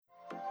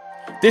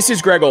This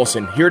is Greg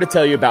Olson, here to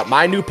tell you about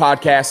my new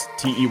podcast,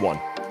 TE1.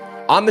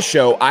 On the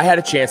show, I had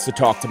a chance to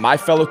talk to my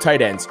fellow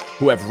tight ends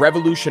who have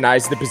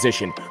revolutionized the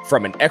position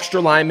from an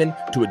extra lineman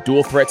to a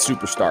dual-threat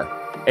superstar.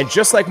 And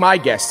just like my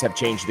guests have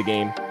changed the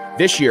game,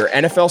 this year,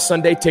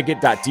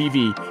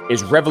 NFLSundayTicket.tv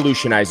is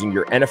revolutionizing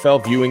your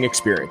NFL viewing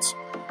experience.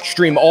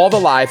 Stream all the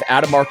live,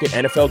 out-of-market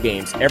NFL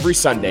games every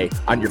Sunday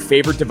on your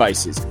favorite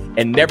devices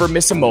and never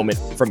miss a moment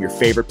from your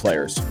favorite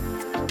players.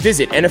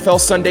 Visit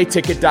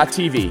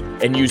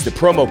NFLSundayTicket.tv and use the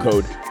promo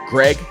code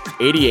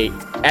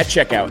GREG88 at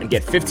checkout and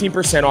get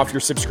 15% off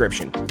your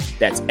subscription.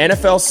 That's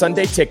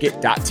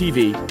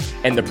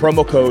NFLSundayTicket.tv and the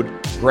promo code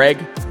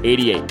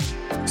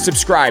GREG88.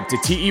 Subscribe to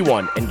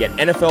TE1 and get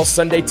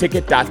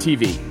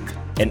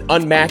NFLSundayTicket.tv, an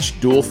unmatched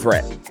dual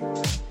threat.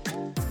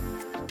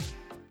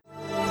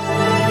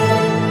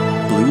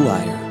 Blue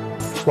Wire.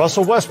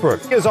 Russell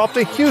Westbrook is off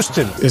to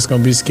Houston. It's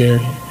going to be scary.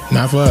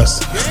 Not for us.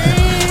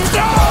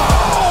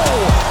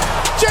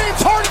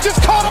 James Harden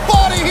just caught a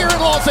body here in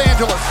Los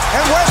Angeles.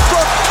 And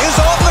Westbrook is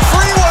on the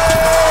freeway.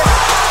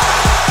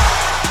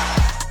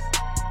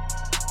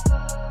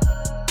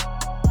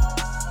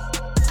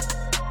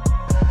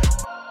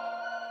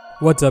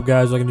 What's up,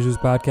 guys? Welcome to this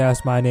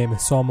podcast. My name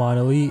is Salman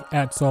Ali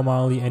at Salman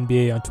Ali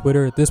NBA on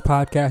Twitter. This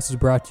podcast is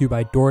brought to you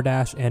by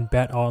DoorDash and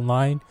Bet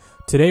Online.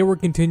 Today, we're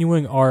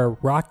continuing our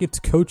Rockets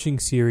coaching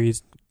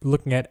series,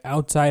 looking at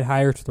outside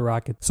hires to the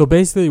Rockets. So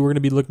basically, we're going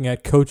to be looking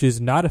at coaches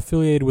not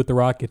affiliated with the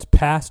Rockets,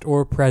 past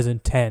or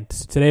present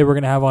tense. Today, we're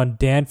going to have on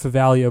Dan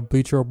Favale of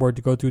Bleacher Report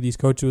to go through these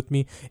coaches with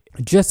me.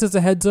 Just as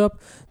a heads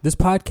up, this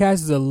podcast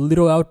is a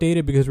little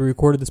outdated because we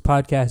recorded this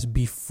podcast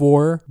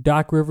before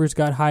Doc Rivers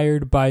got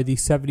hired by the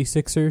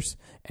 76ers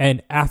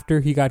and after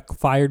he got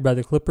fired by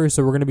the Clippers.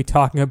 So we're going to be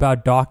talking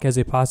about Doc as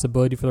a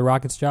possibility for the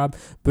Rockets job.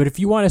 But if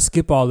you want to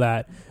skip all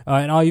that,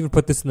 and I'll even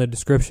put this in the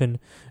description,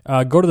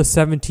 go to the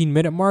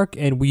 17-minute mark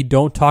and we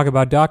don't talk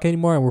about Doc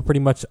anymore, and we're pretty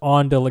much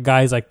on to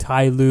guys like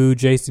Ty Lue,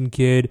 Jason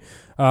Kidd,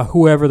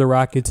 whoever the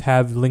Rockets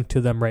have linked to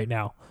them right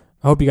now.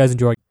 I hope you guys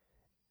enjoy.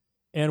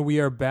 And we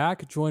are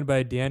back, joined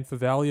by Dan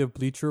Favale of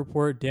Bleacher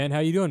Report. Dan, how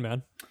you doing,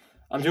 man?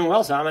 I'm doing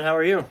well, Simon. How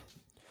are you?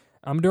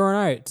 I'm doing all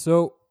right.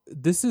 So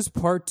this is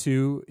part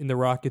 2 in the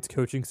Rockets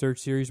coaching search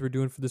series we're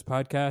doing for this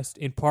podcast.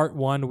 In part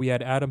 1, we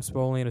had Adam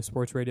Spolian of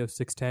Sports Radio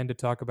 610 to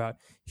talk about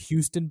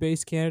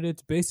Houston-based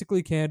candidates,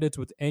 basically candidates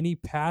with any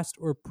past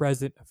or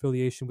present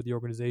affiliation with the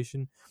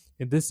organization.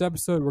 In this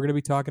episode, we're going to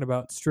be talking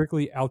about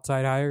strictly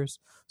outside hires,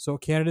 so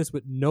candidates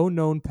with no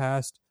known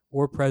past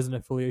or present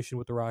affiliation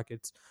with the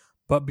Rockets.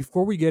 But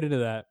before we get into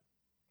that,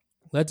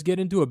 let's get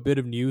into a bit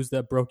of news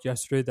that broke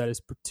yesterday that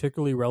is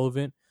particularly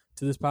relevant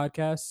to this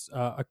podcast.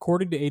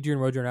 According to Adrian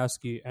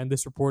Wojnarowski, and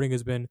this reporting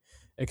has been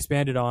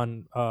expanded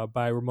on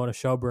by Ramona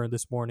Shelburne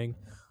this morning,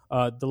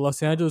 the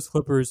Los Angeles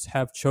Clippers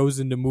have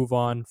chosen to move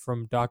on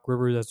from Doc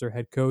Rivers as their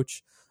head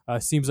coach.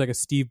 Seems like a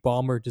Steve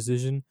Ballmer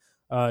decision.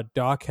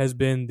 Doc has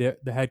been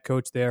the head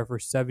coach there for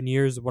 7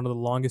 years, one of the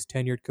longest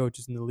tenured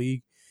coaches in the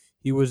league.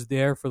 He was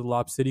there for the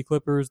Lob City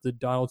Clippers, the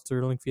Donald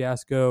Sterling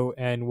fiasco,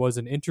 and was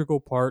an integral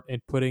part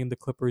in putting the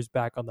Clippers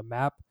back on the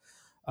map.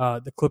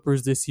 The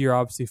Clippers this year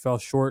obviously fell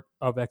short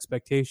of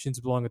expectations,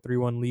 blowing a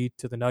 3-1 lead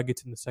to the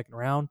Nuggets in the second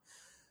round.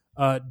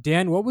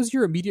 Dan, what was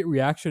your immediate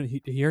reaction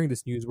to hearing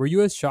this news? Were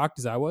you as shocked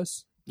as I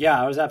was?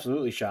 Yeah, I was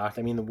absolutely shocked.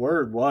 I mean, the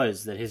word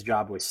was that his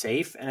job was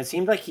safe, and it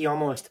seemed like he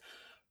almost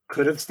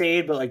could have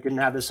stayed, but didn't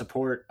have the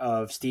support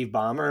of Steve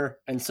Ballmer.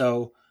 And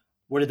so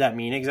what did that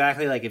mean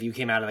exactly? If you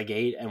came out of the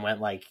gate and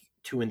went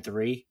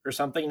 2-3 or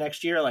something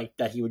next year,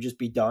 that he would just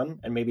be done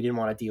and maybe didn't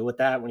want to deal with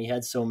that when he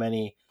had so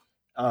many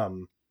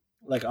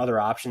other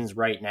options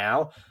right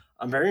now.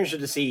 I'm very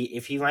interested to see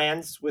if he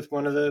lands with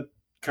one of the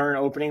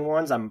current opening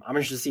ones. I'm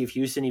interested to see if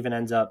Houston even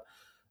ends up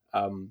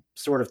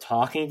sort of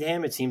talking to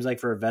him. It seems like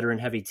for a veteran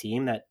heavy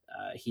team that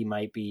he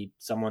might be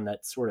someone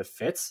that sort of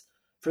fits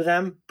for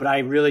them. But I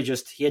really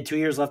he had 2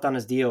 years left on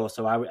his deal.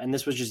 And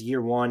this was just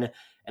year one,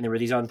 and there were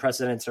these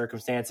unprecedented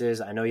circumstances.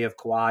 I know you have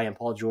Kawhi and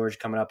Paul George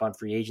coming up on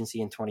free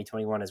agency in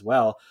 2021 as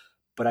well.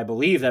 But I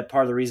believe that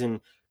part of the reason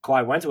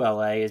Kawhi went to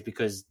LA is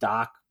because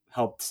Doc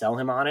helped sell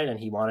him on it and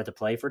he wanted to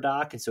play for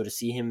Doc. And so to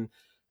see him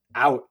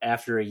out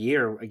after a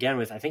year, again,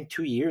 with I think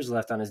 2 years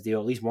left on his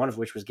deal, at least one of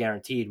which was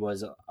guaranteed,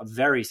 was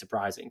very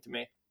surprising to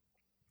me.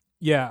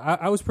 Yeah,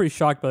 I was pretty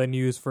shocked by the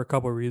news for a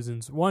couple of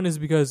reasons. One is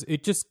because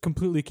it just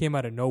completely came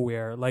out of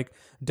nowhere.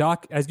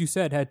 Doc, as you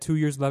said, had 2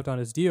 years left on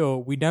his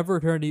deal. We never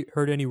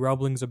heard any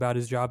rumblings about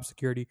his job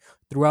security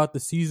throughout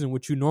the season,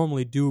 which you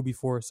normally do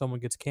before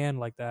someone gets canned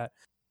like that.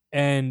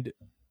 And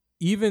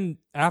even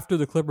after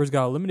the Clippers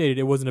got eliminated,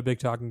 it wasn't a big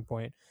talking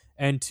point.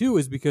 And two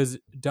is because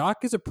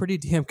Doc is a pretty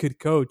damn good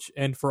coach,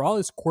 and for all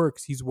his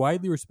quirks, he's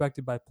widely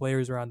respected by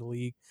players around the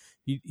league.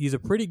 He's a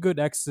pretty good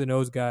X's and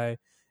O's guy,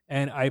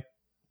 and I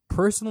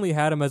personally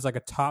had him as a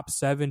top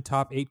 7,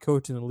 top 8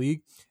 coach in the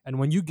league. And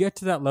when you get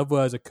to that level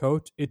as a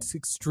coach, it's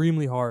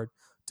extremely hard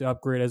to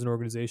upgrade as an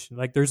organization.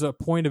 There's a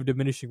point of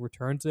diminishing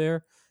returns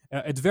there.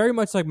 It's very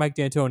much like Mike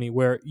D'Antoni,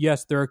 where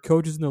yes, there are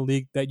coaches in the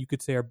league that you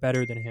could say are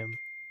better than him,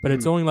 but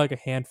it's only a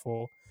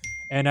handful.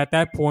 And at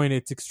that point,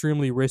 it's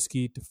extremely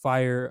risky to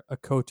fire a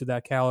coach of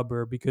that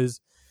caliber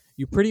because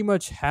you pretty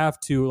much have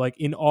to, like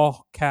in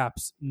all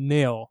caps,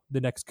 nail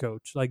the next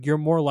coach. Like you're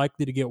more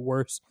likely to get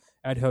worse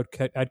at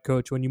head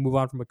coach when you move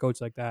on from a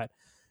coach like that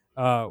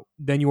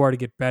than you are to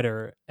get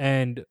better.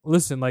 And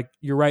listen, like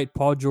you're right,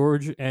 Paul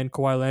George and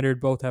Kawhi Leonard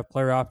both have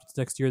player options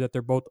next year that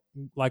they're both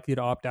likely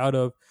to opt out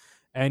of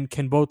and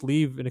can both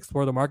leave and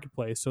explore the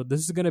marketplace. So this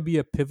is going to be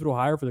a pivotal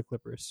hire for the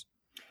Clippers.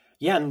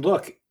 Yeah, and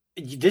look,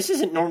 this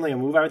isn't normally a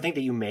move I would think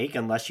that you make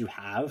unless you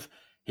have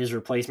his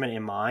replacement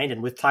in mind.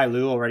 And with Ty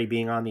Lue already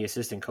being on the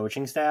assistant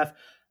coaching staff,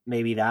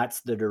 maybe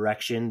that's the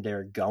direction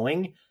they're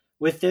going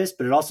with this.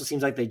 But it also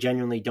seems like they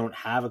genuinely don't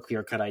have a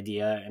clear-cut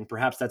idea, and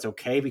perhaps that's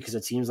okay because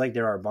it seems like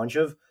there are a bunch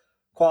of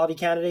quality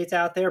candidates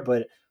out there.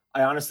 But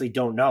I honestly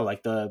don't know,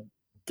 like the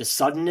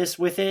suddenness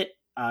with it.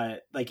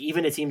 Like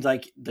even it seems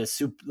like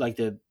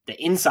the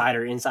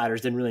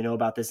insiders didn't really know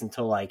about this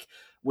until like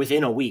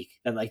within a week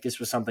that like this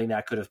was something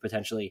that could have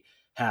potentially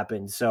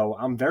happened. So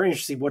I'm very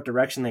interested in what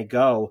direction they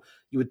go.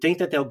 You would think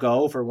that they'll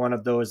go for one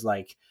of those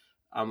like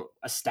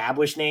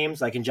established names,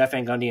 like in Jeff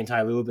Van Gundy and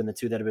Ty Lue have been the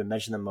two that have been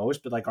mentioned the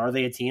most. But like, are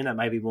they a team that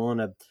might be willing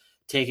to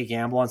take a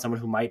gamble on someone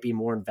who might be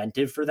more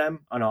inventive for them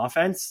on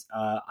offense?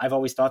 I've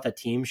always thought that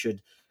teams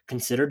should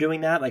consider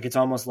doing that. Like it's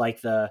almost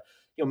like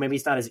maybe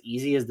it's not as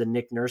easy as the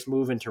Nick Nurse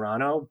move in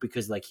Toronto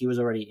because like he was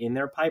already in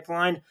their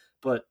pipeline,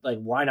 but like,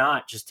 why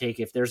not just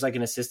take, if there's like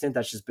an assistant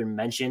that's just been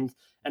mentioned,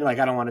 and like,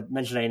 I don't want to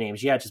mention any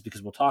names yet just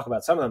because we'll talk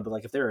about some of them, but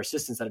like if there are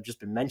assistants that have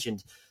just been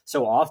mentioned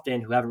so often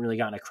who haven't really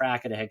gotten a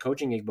crack at a head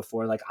coaching gig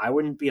before, like I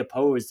wouldn't be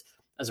opposed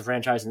as a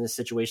franchise in this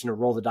situation to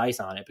roll the dice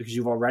on it because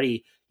you've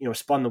already,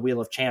 spun the wheel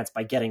of chance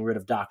by getting rid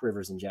of Doc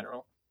Rivers in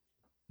general.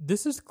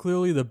 This is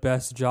clearly the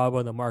best job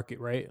on the market,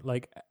 right?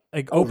 Like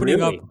opening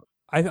really? Up.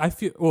 I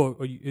feel.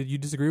 Oh, you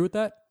disagree with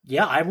that?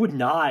 Yeah, I would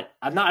not.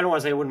 I don't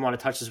want to say I wouldn't want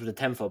to touch this with a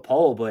 10-foot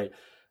pole, but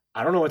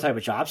I don't know what type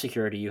of job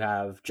security you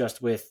have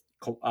just with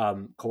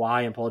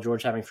Kawhi and Paul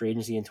George having free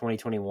agency in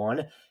 2021.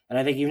 And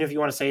I think even if you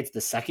want to say it's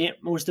the second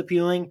most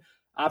appealing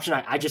option,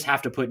 I just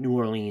have to put New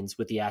Orleans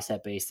with the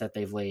asset base that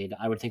they've laid.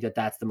 I would think that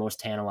that's the most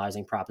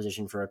tantalizing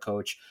proposition for a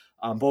coach,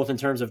 both in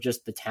terms of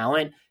just the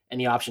talent and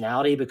the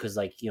optionality, because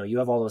like, you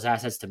have all those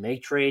assets to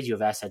make trades. You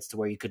have assets to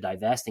where you could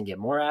divest and get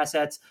more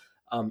assets.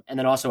 And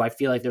then also I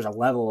feel like there's a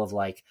level of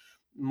like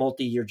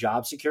multi-year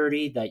job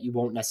security that you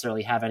won't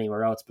necessarily have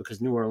anywhere else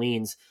because New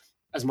Orleans,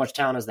 as much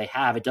talent as they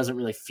have, it doesn't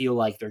really feel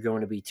like they're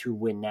going to be to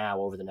win now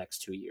over the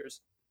next 2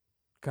 years.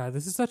 God,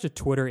 this is such a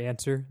Twitter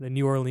answer, the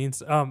New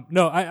Orleans.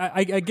 No,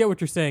 I get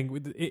what you're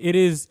saying. It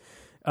is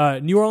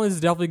New Orleans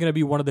is definitely going to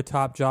be one of the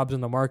top jobs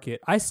in the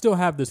market. I still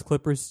have this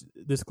Clippers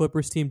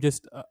team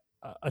just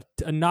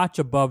a notch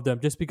above them,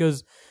 just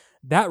because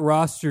that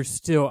roster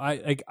still,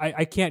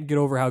 I can't get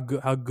over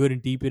how good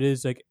and deep it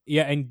is. Like,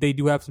 yeah, and they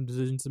do have some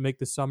decisions to make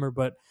this summer,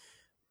 but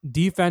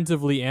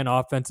defensively and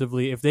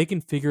offensively, if they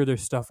can figure their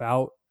stuff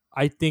out,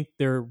 I think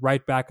they're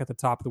right back at the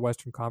top of the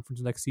Western Conference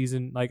next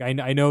season. Like I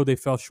know they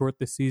fell short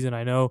this season.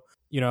 I know,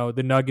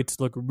 the Nuggets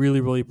look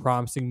really, really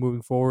promising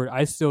moving forward.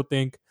 I still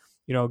think,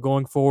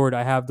 going forward,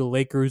 I have the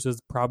Lakers as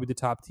probably the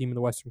top team in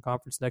the Western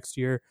Conference next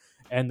year,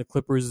 and the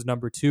Clippers is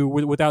number 2.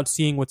 Without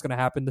seeing what's going to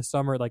happen this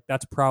summer, like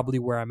that's probably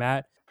where I'm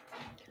at.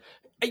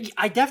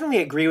 I definitely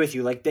agree with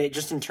you. Like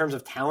just in terms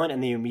of talent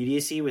and the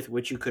immediacy with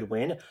which you could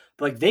win,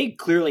 but like they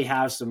clearly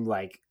have some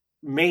like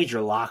major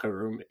locker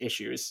room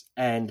issues,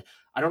 and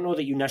I don't know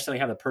that you necessarily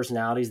have the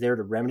personalities there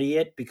to remedy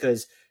it,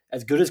 because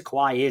as good as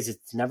Kawhi is,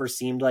 it's never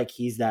seemed like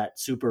he's that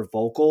super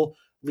vocal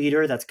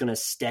leader that's going to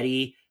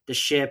steady the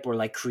ship or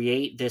like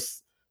create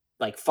this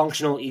like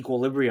functional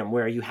equilibrium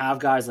where you have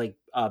guys like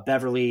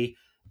Beverly,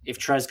 if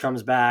Trez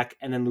comes back,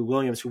 and then Lou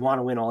Williams, who want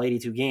to win all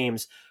 82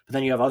 games, but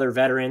then you have other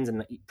veterans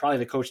and probably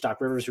the coach Doc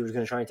Rivers, who's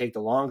going to try and take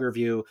the longer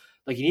view.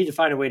 Like you need to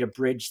find a way to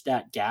bridge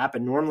that gap.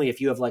 And normally if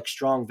you have like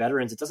strong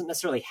veterans, it doesn't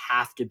necessarily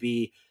have to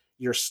be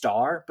your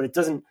star, but it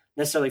doesn't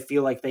necessarily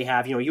feel like they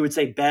have, you would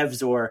say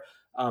Bevs or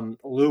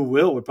Lou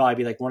Will would probably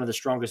be like one of the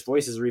strongest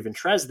voices, or even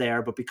Trez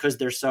there, but because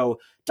they're so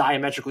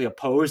diametrically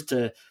opposed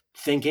to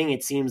thinking,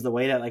 it seems the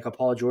way that like a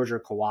Paul George or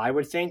Kawhi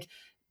would think,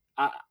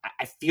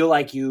 I feel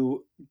like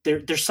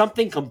there's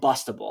something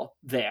combustible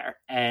there.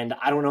 And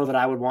I don't know that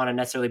I would want to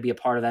necessarily be a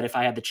part of that if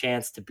I had the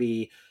chance to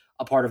be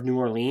a part of New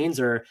Orleans,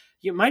 or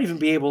you might even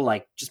be able,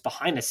 like just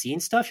behind the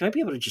scenes stuff, you might be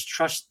able to just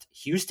trust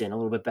Houston a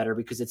little bit better,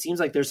 because it seems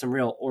like there's some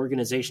real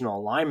organizational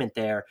alignment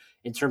there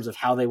in terms of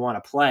how they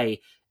want to play.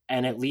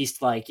 And at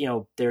least like,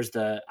 there's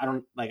I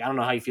don't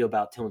know how you feel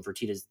about Tillman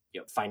Fertitta's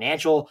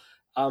financial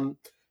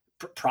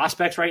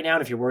prospects right now,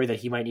 and if you're worried that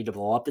he might need to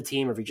blow up the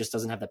team, or if he just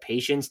doesn't have the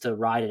patience to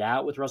ride it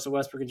out with Russell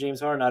Westbrook and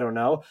James Harden, I don't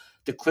know.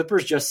 The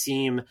Clippers just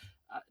seem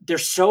they're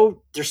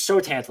so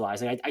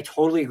tantalizing. I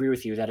totally agree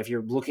with you that if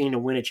you're looking to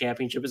win a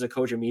championship as a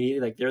coach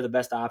immediately, like they're the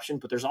best option.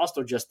 But there's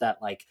also just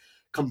that like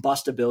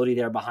combustibility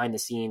there behind the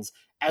scenes,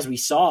 as we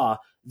saw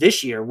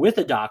this year with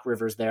the Doc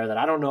Rivers there, that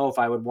I don't know if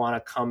I would want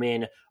to come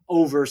in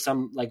over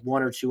some like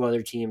one or two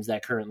other teams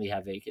that currently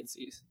have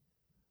vacancies.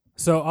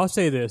 So I'll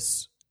say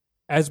this.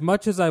 As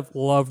much as I've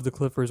loved the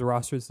Clippers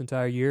roster this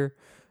entire year,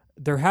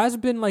 there has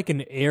been like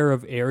an air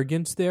of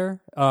arrogance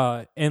there,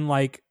 and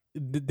like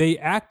they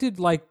acted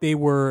like they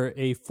were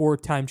a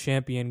 4-time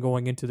champion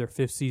going into their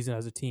 5th season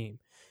as a team,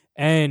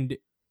 and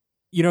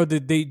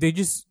they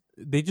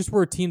just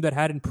were a team that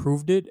hadn't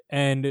proved it,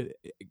 and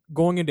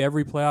going into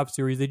every playoff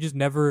series, they just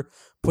never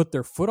put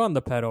their foot on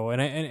the pedal.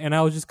 And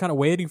I was just kind of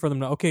waiting for them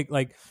to, okay,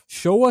 like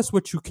show us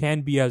what you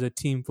can be as a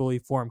team fully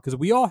formed, because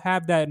we all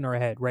have that in our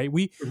head, right?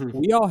 We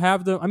all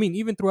have the. I mean,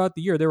 even throughout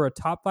the year, they were a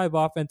top 5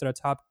 offense and a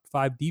top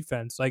 5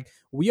 defense. Like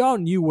we all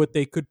knew what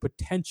they could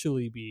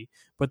potentially be,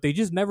 but they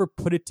just never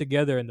put it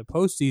together in the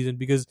postseason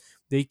because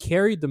they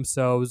carried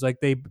themselves like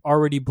they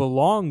already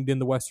belonged in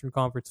the Western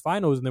Conference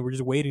Finals, and they were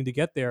just waiting to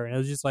get there. And it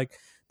was just like,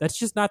 that's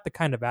just not the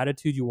kind of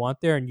attitude you want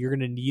there, and you're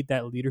going to need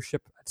that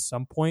leadership at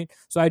some point.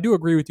 So I do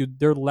agree with you.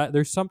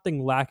 There's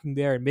something lacking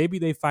there, and maybe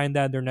they find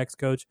that in their next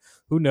coach.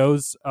 Who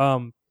knows?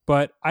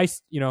 But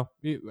we're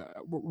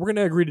going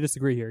to agree to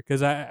disagree here,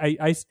 because I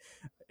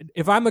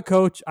if I'm a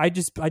coach, I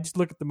just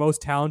look at the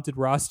most talented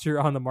roster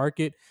on the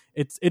market.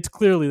 It's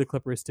clearly the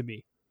Clippers to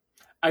me.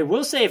 I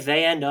will say, if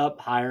they end up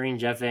hiring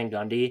Jeff Van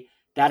Gundy,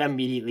 that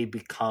immediately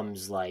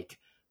becomes like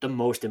the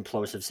most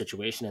implosive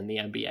situation in the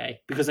NBA,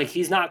 because like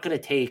he's not going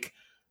to take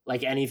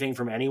like anything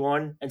from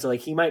anyone, and so like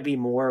he might be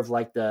more of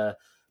like the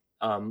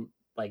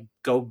like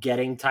go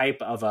getting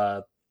type of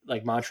a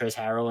like Montrezl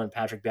Harrell and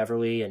Patrick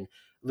Beverley and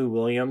Lou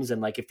Williams,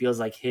 and like it feels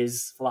like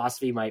his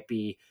philosophy might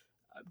be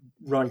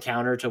run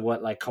counter to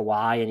what like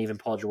Kawhi and even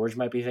Paul George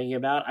might be thinking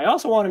about. I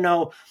also want to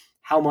know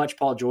how much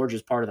Paul George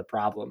is part of the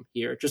problem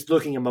here, just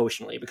looking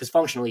emotionally, because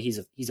functionally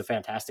he's a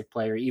fantastic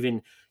player,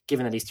 even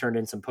given that he's turned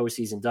in some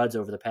postseason duds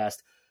over the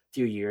past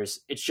few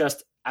years. It's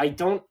just, I've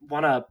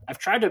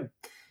tried to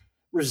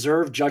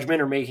reserve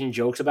judgment or making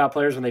jokes about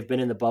players when they've been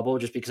in the bubble,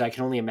 just because I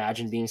can only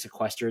imagine being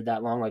sequestered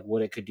that long, like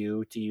what it could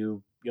do to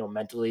you,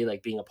 mentally,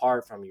 like being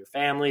apart from your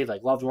family,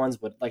 like loved ones,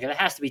 but like it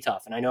has to be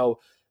tough. And I know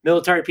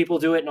military people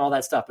do it and all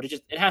that stuff, but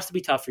it has to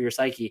be tough for your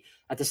psyche.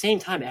 At the same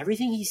time,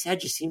 everything he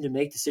said just seemed to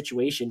make the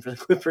situation for the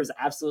Clippers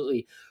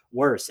absolutely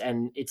worse.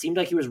 And it seemed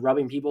like he was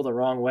rubbing people the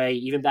wrong way,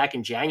 even back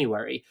in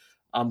January,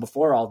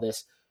 before all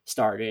this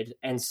started.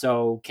 And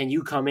so can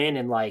you come in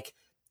and like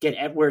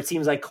get where it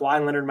seems like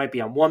Kawhi Leonard might be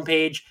on one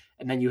page,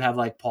 and then you have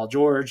like Paul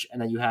George, and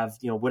then you have,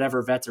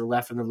 whatever vets are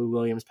left from the Lou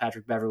Williams,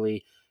 Patrick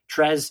Beverley,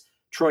 Trez,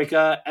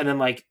 Troika, and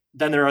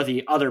then there are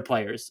the other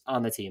players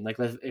on the team. Like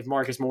if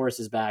Marcus Morris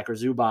is back, or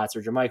Zubats,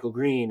 or JaMychal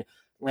Green,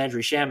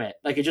 Landry Shamet,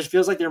 like it just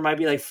feels like there might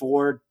be like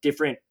 4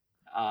 different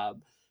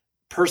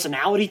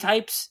personality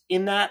types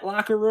in that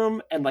locker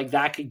room, and like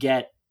that could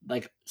get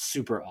like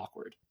super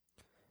awkward.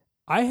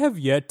 I have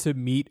yet to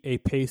meet a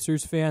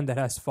Pacers fan that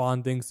has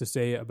fond things to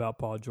say about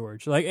Paul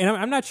George. Like, and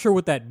I'm not sure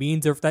what that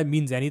means, or if that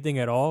means anything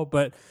at all.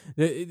 But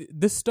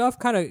this stuff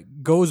kind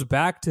of goes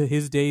back to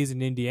his days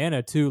in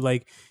Indiana too.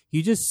 Like,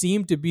 he just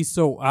seemed to be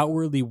so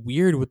outwardly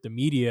weird with the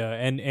media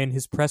and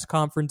his press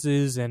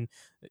conferences, and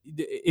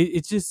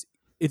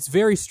it's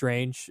very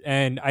strange.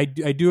 And I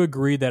do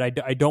agree that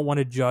I don't want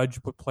to judge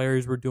what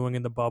players were doing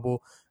in the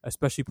bubble,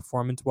 especially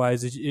performance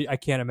wise. I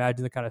can't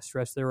imagine the kind of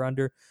stress they were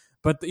under.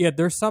 But yeah,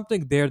 there's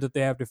something there that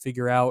they have to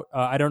figure out.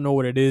 I don't know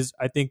what it is.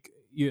 I think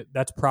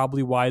that's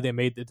probably why they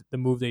made the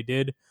move they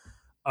did.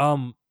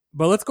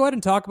 But let's go ahead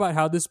and talk about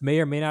how this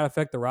may or may not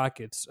affect the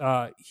Rockets.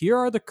 Here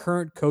are the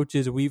current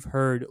coaches we've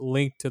heard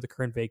linked to the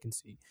current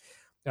vacancy.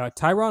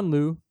 Tyronn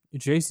Lue,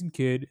 Jason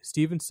Kidd,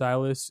 Steven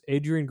Silas,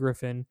 Adrian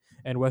Griffin,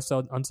 and Wes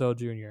Unseld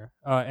Jr.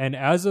 And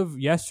as of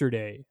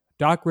yesterday,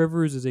 Doc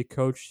Rivers is a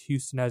coach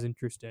Houston has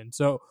interest in.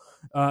 So,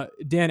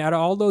 Dan, out of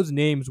all those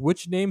names,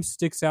 which name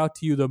sticks out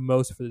to you the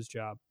most for this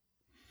job?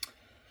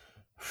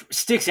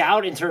 Sticks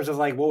out in terms of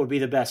like what would be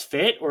the best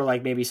fit, or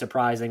like maybe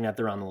surprising that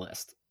they're on the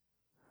list?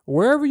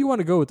 Wherever you want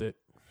to go with it.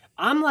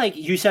 I'm like,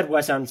 you said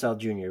Wes Unseld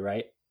Jr.,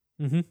 right?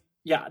 Mm-hmm.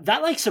 Yeah,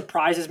 that like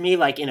surprises me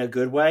like in a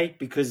good way,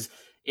 because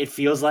it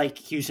feels like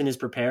Houston is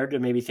prepared to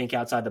maybe think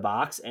outside the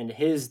box, and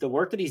the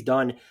work that he's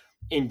done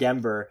in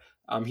Denver,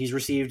 he's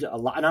received a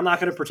lot, and I'm not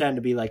going to pretend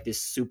to be like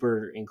this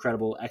super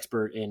incredible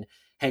expert in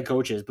head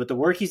coaches, but the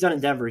work he's done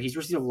in Denver, he's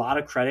received a lot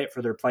of credit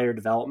for their player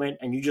development.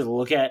 And you just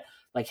look at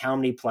like how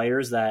many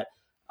players that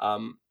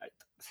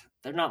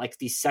they're not like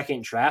these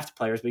second draft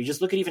players, but you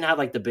just look at even how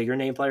like the bigger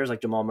name players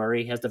like Jamal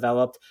Murray has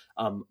developed,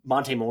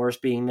 Monte Morris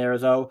being there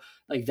though,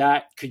 like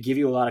that could give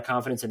you a lot of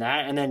confidence in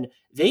that. And then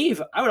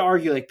I would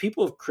argue like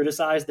people have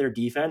criticized their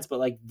defense, but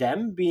like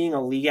them being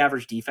a league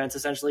average defense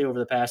essentially over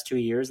the past 2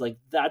 years, like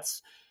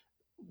that's,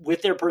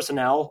 with their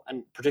personnel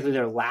and particularly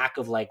their lack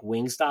of like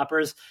wing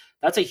stoppers,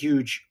 that's a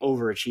huge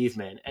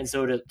overachievement. And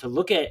so to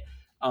look at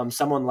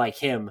someone like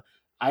him,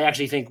 I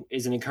actually think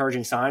is an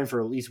encouraging sign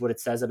for at least what it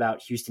says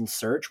about Houston's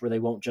search, where they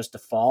won't just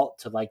default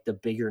to like the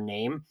bigger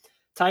name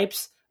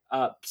types.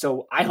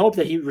 So I hope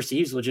that he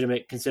receives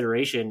legitimate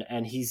consideration,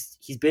 and he's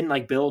been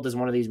like billed as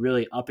one of these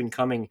really up and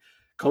coming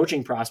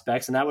coaching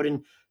prospects, and that would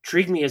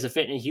intrigue me as a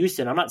fit in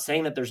Houston. I'm not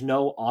saying that there's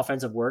no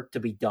offensive work to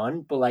be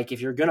done, but like if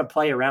you're going to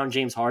play around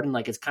James Harden,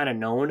 like it's kind of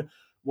known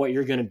what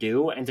you're going to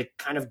do, and to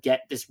kind of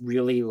get this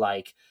really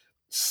like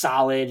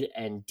solid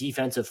and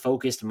defensive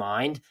focused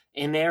mind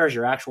in there as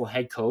your actual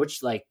head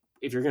coach. Like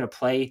if you're going to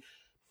play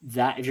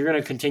that, if you're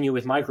going to continue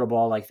with micro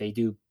ball like they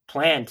do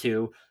plan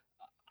to,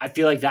 I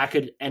feel like that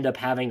could end up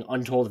having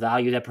untold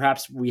value that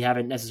perhaps we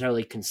haven't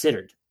necessarily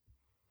considered.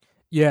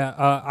 Yeah,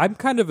 I'm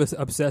kind of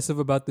obsessive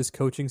about this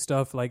coaching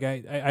stuff. Like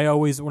I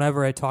always,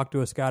 whenever I talk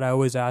to a scout, I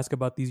always ask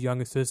about these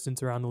young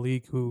assistants around the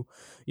league who,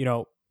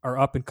 are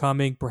up and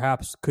coming,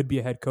 perhaps could be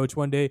a head coach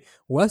one day.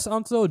 Wes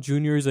Unseld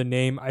Jr. is a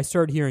name I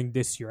started hearing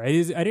this year. I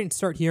didn't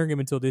start hearing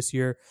him until this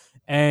year.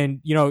 And,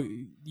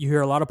 you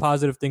hear a lot of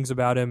positive things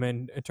about him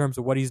and in terms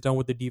of what he's done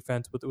with the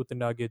defense, with the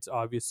Nuggets,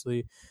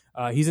 obviously.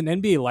 He's an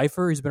NBA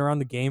lifer. He's been around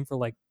the game for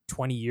like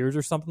 20 years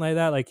or something like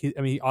that.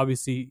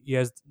 Obviously he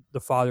has the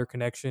father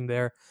connection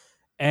there.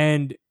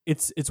 And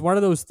it's one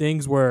of those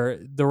things where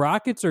the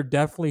Rockets are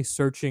definitely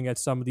searching at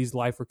some of these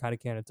lifer kind of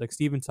candidates. Like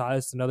Steven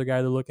Silas, another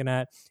guy they're looking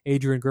at.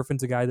 Adrian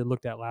Griffin's a guy that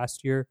looked at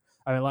last year.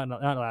 I mean,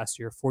 not last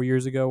year, 4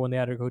 years ago when they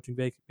had a coaching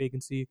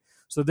vacancy.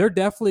 So they're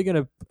definitely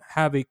going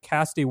to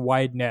cast a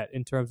wide net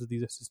in terms of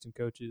these assistant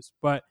coaches.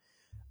 But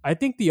I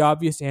think the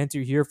obvious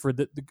answer here for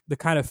the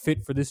kind of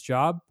fit for this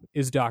job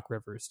is Doc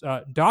Rivers.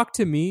 Doc,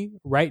 to me,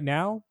 right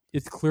now,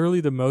 is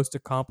clearly the most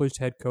accomplished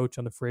head coach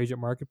on the free agent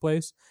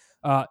marketplace.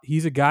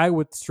 He's a guy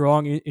with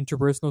strong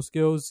interpersonal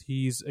skills.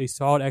 He's a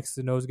solid X's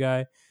and O's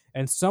guy,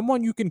 and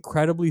someone you can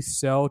credibly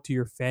sell to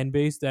your fan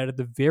base that at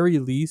the very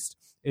least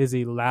is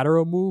a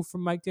lateral move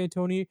from Mike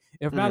D'Antoni,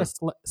 if not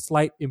a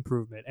slight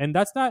improvement. And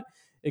that's not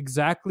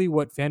exactly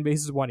what fan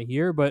bases want to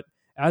hear, but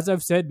as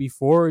I've said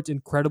before, it's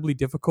incredibly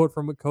difficult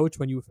from a coach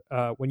when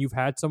you've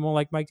had someone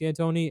like Mike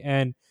D'Antoni.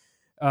 And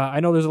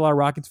I know there's a lot of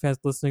Rockets fans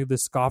listening to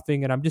this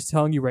scoffing, and I'm just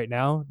telling you right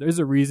now, there's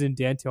a reason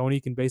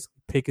D'Antoni can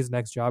basically pick his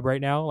next job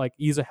right now. Like,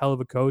 he's a hell of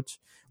a coach,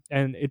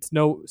 and it's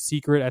no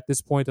secret at this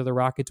point that the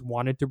Rockets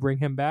wanted to bring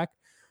him back.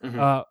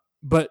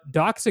 But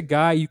Doc's a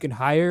guy you can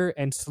hire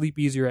and sleep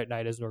easier at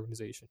night as an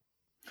organization.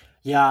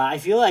 Yeah, I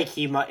feel like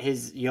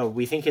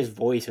we think his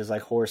voice is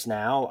like hoarse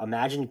now.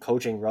 Imagine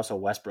coaching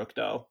Russell Westbrook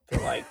though for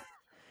like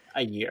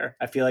a year.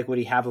 I feel like would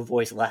he have a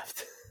voice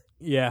left?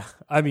 Yeah,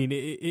 I mean,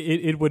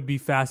 it would be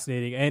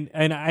fascinating,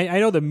 and I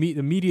know the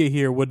media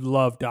here would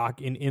love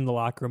Doc in the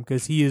locker room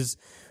because he is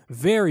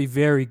very,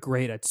 very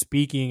great at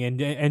speaking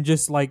and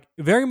just like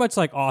very much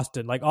like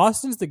Austin. Like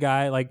Austin's the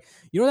guy, like,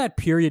 that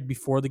period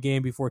before the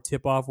game, before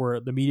tip off,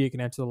 where the media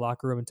can enter the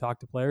locker room and talk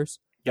to players.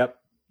 Yep,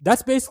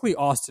 that's basically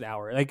Austin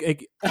hour.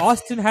 Like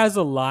Austin has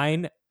a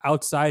line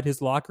outside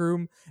his locker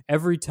room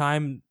every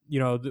time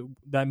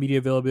that media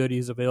availability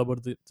is available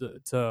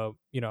to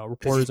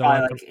reporters.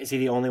 Is he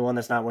the only one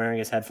that's not wearing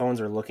his headphones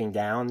or looking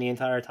down the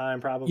entire time?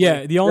 Probably.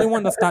 Yeah, the only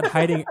one that's not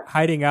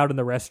hiding out in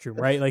the restroom,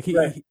 right? Like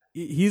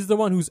he's the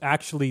one who's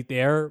actually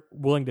there,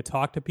 willing to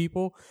talk to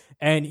people,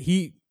 and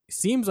he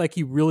seems like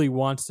he really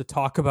wants to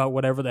talk about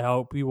whatever the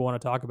hell people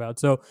want to talk about.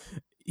 So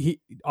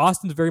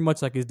Austin's very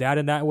much like his dad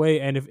in that way.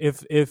 And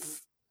if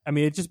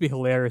it'd just be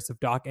hilarious if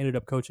Doc ended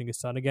up coaching his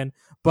son again,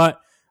 but.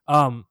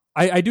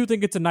 I do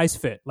think it's a nice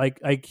fit.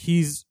 Like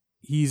he's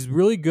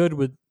really good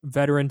with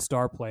veteran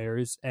star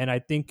players, and I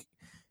think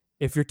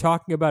if you're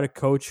talking about a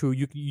coach who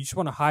you just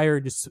want to hire,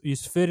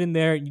 just fit in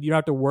there, you don't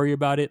have to worry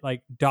about it.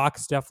 Like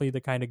Doc's definitely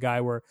the kind of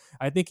guy where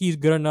I think he's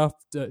good enough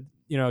to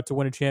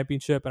win a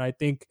championship, and I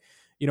think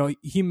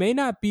he may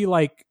not be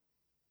like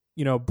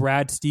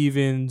Brad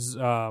Stevens,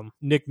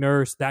 Nick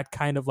Nurse, that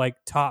kind of like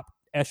top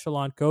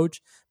echelon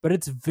coach, but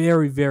it's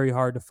very, very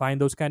hard to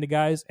find those kind of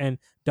guys, and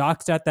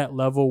Doc's at that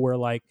level where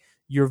like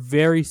you're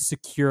very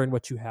secure in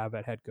what you have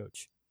at head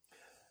coach.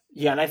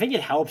 Yeah, and I think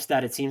it helps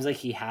that it seems like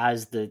he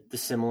has the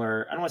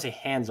similar, I don't want to say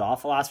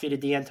hands-off philosophy to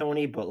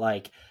D'Antoni, but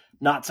like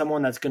not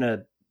someone that's going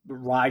to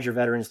ride your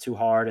veterans too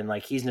hard, and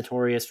like he's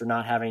notorious for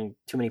not having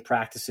too many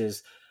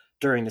practices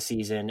during the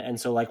season. And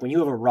so like when you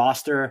have a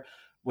roster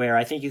where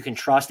I think you can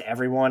trust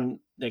everyone,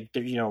 like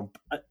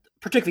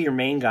particularly your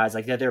main guys,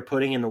 like that they're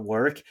putting in the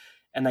work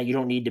and that you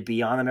don't need to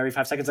be on them every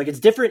 5 seconds. Like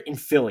it's different in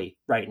Philly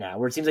right now,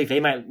 where it seems like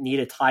they might need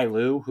a Ty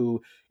Lue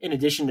who, in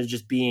addition to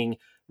just being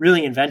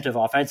really inventive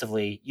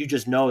offensively, you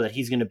just know that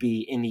he's going to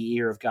be in the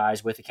ear of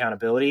guys with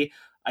accountability.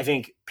 I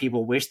think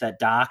people wish that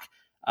Doc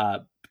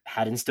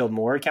had instilled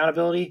more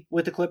accountability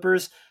with the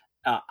Clippers.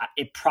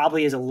 It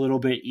probably is a little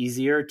bit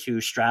easier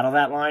to straddle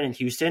that line in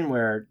Houston,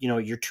 where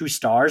your two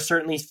stars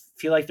certainly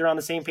feel like they're on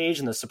the same page,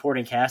 and the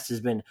supporting cast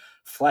has been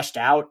fleshed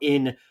out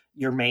in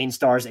your main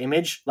star's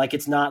image. Like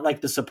it's not like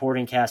the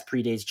supporting cast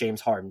predates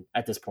James Harden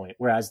at this point,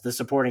 whereas the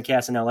supporting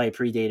cast in LA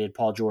predated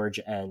Paul George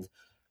and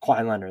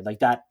Kawhi Leonard.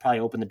 Like that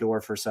probably opened the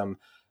door for some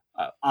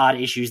odd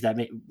issues that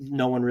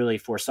no one really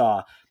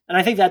foresaw. And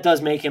I think that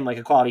does make him like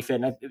a quality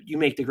fit. And you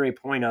make the great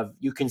point of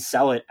you can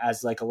sell it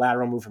as like a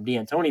lateral move from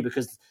D'Antoni,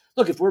 because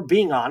look, if we're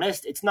being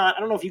honest, it's not,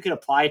 I don't know if you can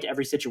apply it to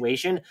every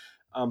situation,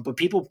 but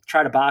people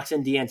try to box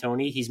in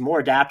D'Antoni. He's more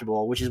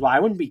adaptable, which is why I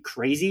wouldn't be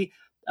crazy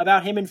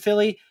about him in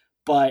Philly.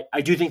 But I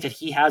do think that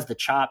he has the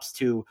chops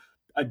to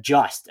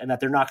adjust and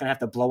that they're not going to have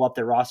to blow up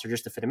their roster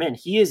just to fit him in.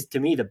 He is, to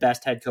me, the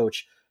best head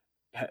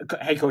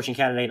coaching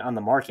candidate on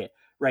the market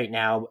right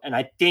now. And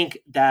I think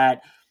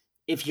that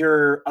if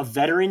you're a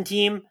veteran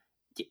team,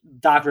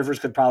 Doc Rivers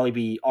could probably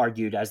be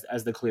argued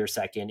as the clear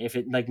second. If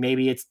it like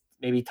maybe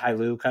Ty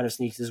Lue kind of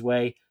sneaks his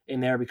way in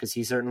there because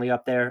he's certainly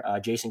up there.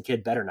 Jason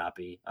Kidd better not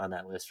be on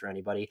that list for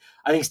anybody.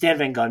 I think Stan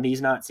Van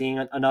Gundy's not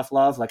seeing enough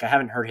love. Like I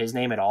haven't heard his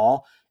name at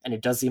all, and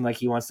it does seem like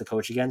he wants to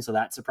coach again, so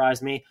that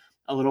surprised me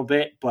a little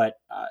bit. But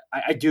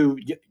I do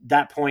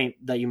that point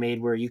that you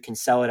made where you can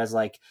sell it as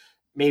like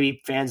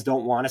maybe fans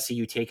don't want to see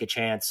you take a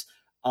chance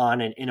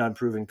on an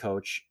unproven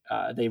coach.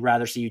 They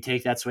rather see you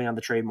take that swing on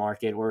the trade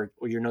market, or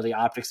the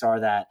optics are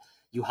that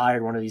you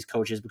hired one of these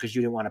coaches because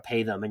you didn't want to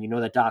pay them,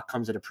 and that Doc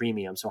comes at a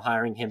premium. So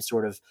hiring him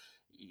sort of,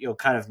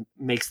 kind of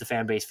makes the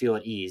fan base feel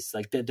at ease.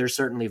 Like there's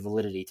certainly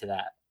validity to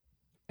that.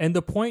 And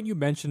the point you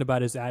mentioned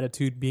about his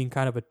attitude being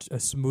kind of a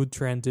smooth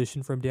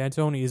transition from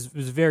D'Antoni is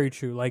very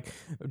true. Like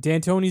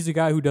D'Antoni's a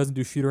guy who doesn't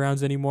do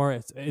shoot-arounds anymore.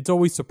 It's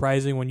always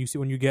surprising when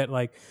you get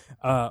like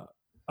an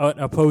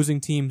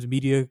opposing team's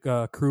media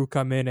crew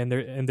come in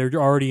and they're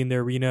already in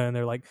their arena and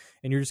they're like,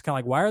 and you're just kind of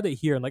like, why are they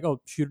here? And like,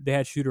 oh, they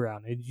had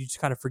shoot-around, and you just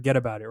kind of forget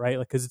about it, right?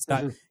 Like because it's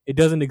not, it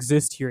doesn't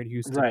exist here in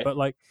Houston. Right. But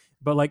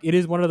like it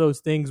is one of those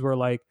things where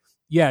like,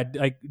 yeah,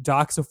 like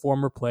Doc's a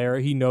former player.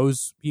 He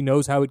knows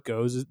how it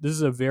goes. This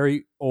is a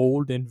very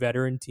old and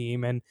veteran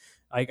team, and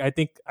I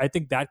think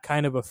that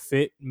kind of a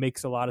fit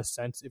makes a lot of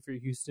sense if you're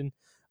Houston.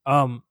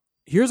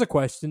 Here's a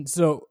question.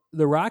 So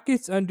the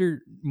Rockets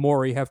under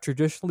Morey have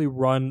traditionally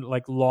run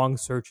like long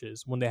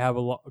searches when they have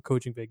a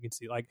coaching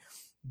vacancy. Like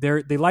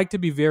they like to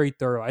be very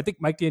thorough. I think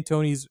Mike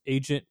D'Antoni's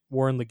agent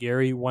Warren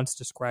Legary once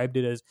described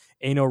it as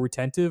anal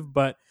retentive,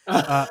 but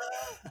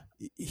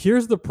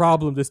here's the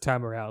problem this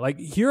time around. Like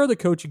here are the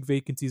coaching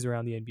vacancies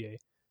around the NBA: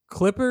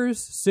 Clippers,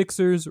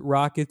 Sixers,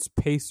 Rockets,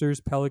 Pacers,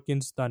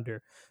 Pelicans,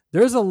 Thunder.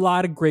 There's a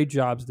lot of great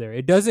jobs there.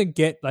 It doesn't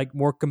get like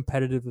more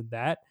competitive than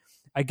that.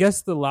 I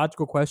guess the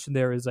logical question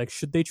there is like,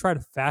 should they try to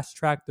fast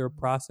track their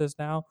process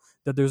now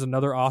that there's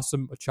another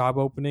awesome job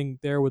opening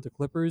there with the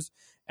Clippers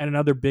and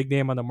another big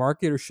name on the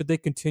market, or should they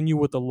continue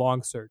with the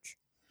long search?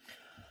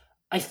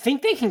 I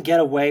think they can get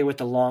away with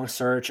the long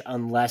search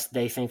unless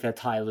they think that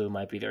Ty Lue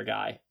might be their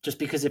guy, just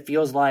because it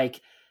feels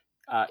like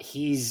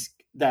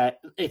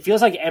it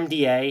feels like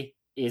MDA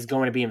is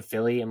going to be in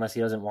Philly unless he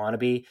doesn't want to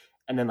be.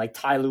 And then like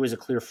Ty Lue is a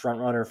clear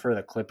front runner for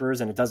the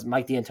Clippers, and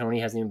Mike D'Antoni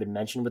hasn't even been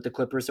mentioned with the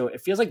Clippers. So it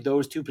feels like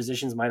those two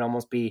positions might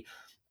almost be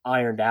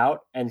ironed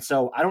out. And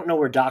so I don't know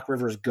where Doc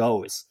Rivers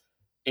goes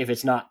if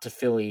it's not to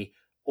Philly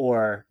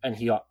and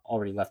he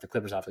already left the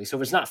Clippers obviously. So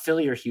if it's not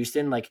Philly or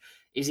Houston, like,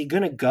 is he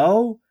going to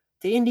go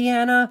to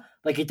Indiana?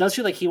 Like it does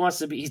feel like he wants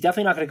to be, he's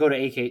definitely not going to go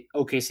to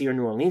OKC or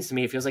New Orleans to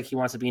me. It feels like he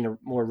wants to be in a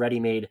more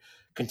ready-made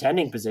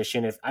contending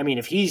position.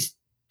 If he's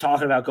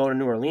talking about going to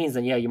New Orleans,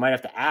 then yeah, you might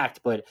have to act,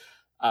 but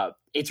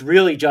it's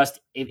really just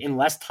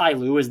unless Ty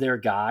Lue is their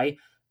guy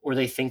or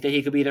they think that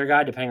he could be their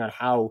guy, depending on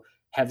how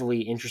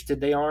heavily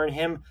interested they are in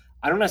him,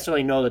 I don't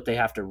necessarily know that they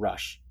have to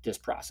rush this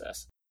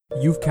process.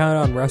 You've counted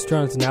on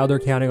restaurants, now they're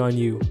counting on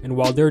you. And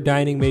while their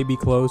dining may be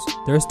closed,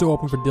 they're still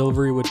open for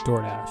delivery with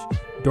DoorDash.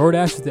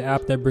 DoorDash is the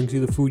app that brings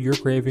you the food you're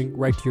craving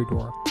right to your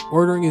door.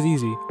 Ordering is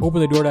easy. Open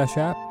the DoorDash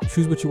app,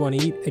 choose what you want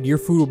to eat, and your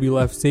food will be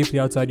left safely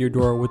outside your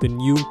door with a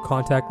new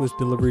contactless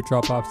delivery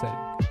drop-off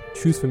setting.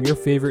 Choose from your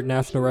favorite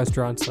national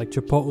restaurants like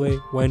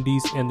Chipotle,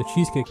 Wendy's, and the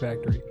Cheesecake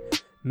Factory.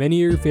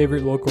 Many of your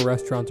favorite local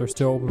restaurants are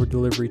still open for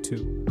delivery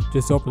too.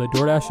 Just open the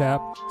DoorDash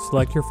app,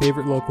 select your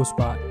favorite local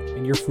spot,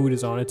 and your food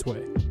is on its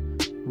way.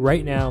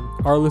 Right now,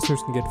 our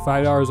listeners can get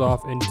 $5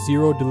 off and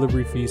 0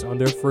 delivery fees on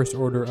their first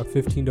order of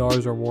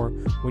 $15 or more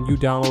when you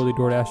download the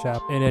DoorDash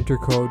app and enter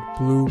code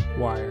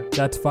BLUEWIRE.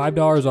 That's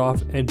 $5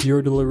 off and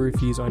 0 delivery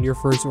fees on your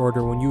first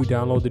order when you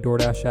download the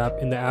DoorDash app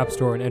in the App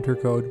Store and enter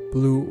code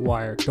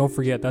BLUEWIRE. Don't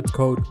forget, that's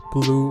code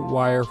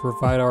BLUEWIRE for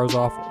 $5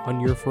 off on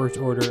your first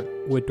order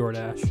with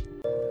DoorDash.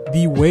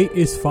 The wait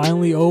is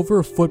finally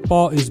over.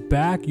 Football is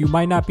back. You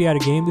might not be at a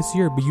game this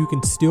year, but you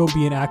can still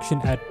be in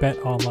action at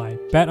BetOnline.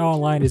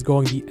 BetOnline is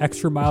going the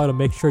extra mile to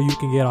make sure you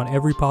can get on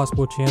every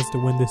possible chance to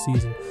win this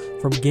season.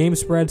 From game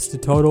spreads to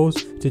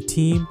totals to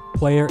team,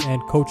 player,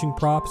 and coaching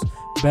props,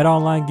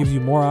 BetOnline gives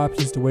you more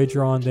options to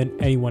wager on than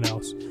anyone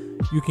else.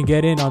 You can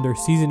get in on their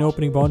season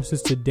opening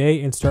bonuses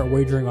today and start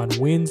wagering on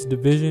wins,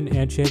 division,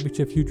 and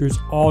championship futures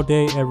all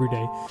day, every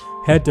day.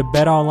 Head to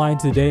BetOnline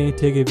today and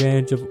take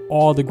advantage of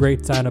all the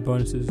great sign-up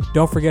bonuses.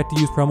 Don't forget to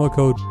use promo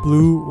code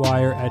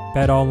BLUEWIRE at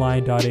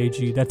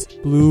betonline.ag. That's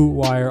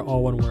BLUEWIRE,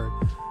 all one word.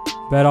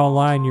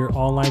 BetOnline, your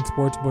online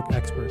sportsbook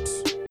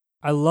experts.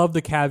 I love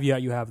the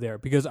caveat you have there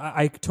because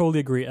I totally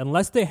agree.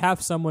 Unless they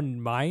have someone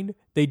in mind,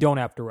 they don't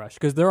have to rush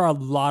because there are a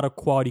lot of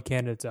quality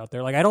candidates out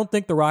there. Like I don't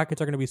think the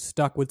Rockets are going to be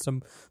stuck with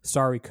some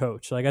sorry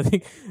coach. Like I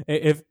think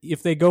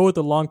if they go with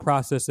the long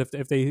process, if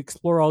they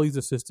explore all these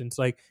assistants,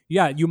 like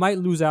yeah, you might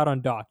lose out on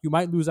Doc, you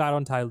might lose out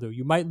on Ty Lue,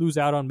 you might lose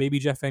out on maybe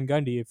Jeff Van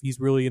Gundy if he's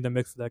really in the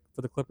mix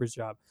for the Clippers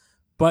job.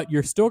 But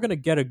you're still going to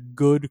get a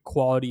good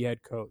quality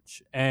head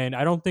coach. And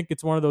I don't think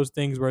it's one of those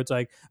things where it's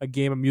like a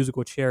game of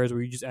musical chairs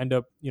where you just end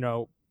up,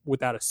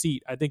 without a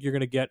seat. I think you're going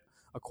to get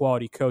a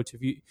quality coach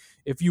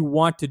if you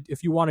want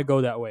to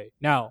go that way.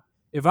 Now,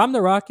 If I'm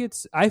the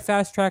Rockets, I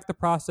fast track the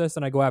process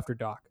and I go after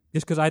Doc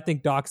just because I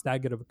think Doc's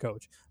that good of a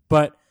coach.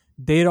 But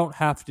they don't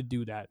have to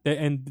do that.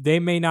 And they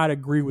may not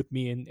agree with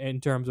me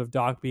in terms of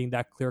Doc being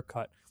that clear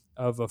cut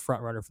of a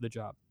front runner for the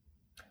job.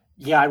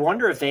 Yeah, I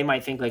wonder if they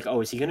might think like,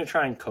 oh, is he going to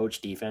try and coach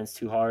defense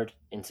too hard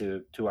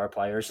to our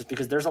players? Just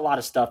because there's a lot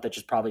of stuff that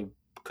just probably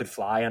could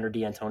fly under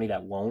D'Antoni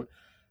that won't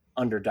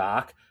under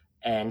Doc.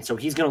 And so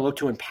he's going to look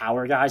to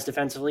empower guys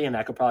defensively, and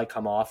that could probably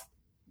come off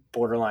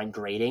borderline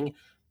grading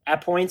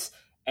at points.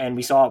 And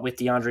we saw it with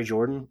DeAndre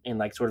Jordan in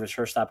like sort of his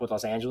first stop with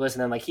Los Angeles.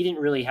 And then like he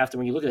didn't really have to,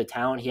 when you look at the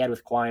talent he had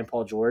with Kawhi and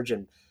Paul George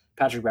and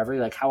Patrick Beverley,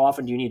 like how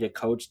often do you need to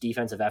coach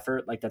defensive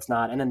effort? Like that's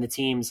not, and then the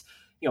teams,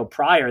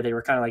 prior, they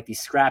were kind of like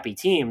these scrappy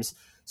teams.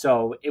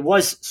 So it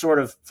was sort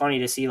of funny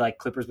to see like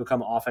Clippers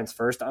become offense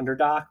first under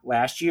Doc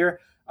last year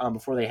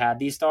before they had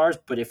these stars.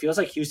 But it feels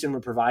like Houston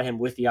would provide him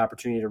with the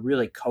opportunity to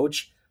really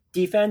coach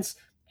defense.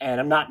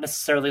 And I'm not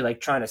necessarily like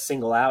trying to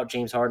single out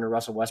James Harden or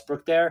Russell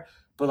Westbrook there,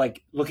 but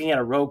like looking at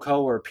a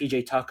Rocco or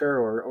PJ Tucker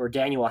or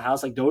Daniel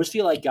House, like those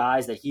feel like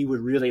guys that he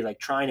would really like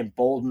try and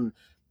embolden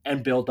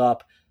and build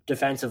up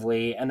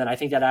defensively. And then I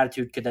think that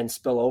attitude could then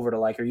spill over to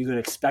like, are you going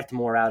to expect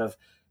more out of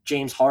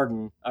James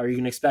Harden? Are you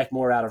going to expect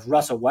more out of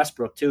Russell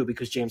Westbrook too?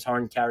 Because James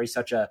Harden carries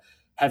such a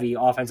heavy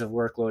offensive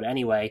workload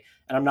anyway.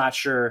 And I'm not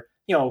sure,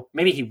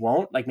 maybe he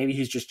won't, like maybe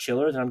he's just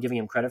chiller than I'm giving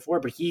him credit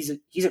for, but he's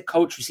a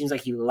coach who seems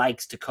like he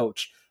likes to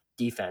coach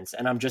defense.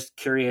 And I'm just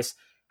curious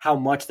how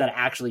much that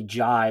actually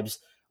jibes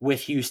with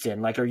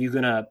Houston. Like, are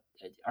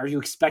you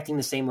expecting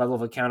the same level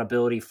of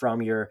accountability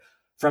from your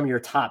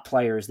top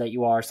players that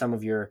you are some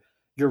of your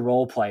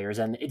role players?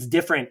 And it's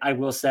different, I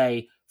will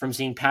say, from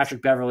seeing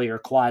Patrick Beverley or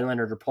Kawhi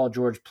Leonard or Paul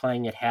George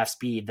playing at half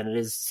speed than it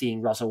is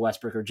seeing Russell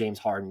Westbrook or James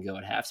Harden go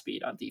at half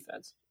speed on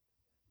defense.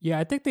 Yeah,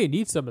 I think they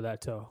need some of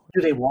that too.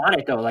 Do they want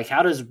it though? Like,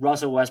 how does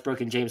Russell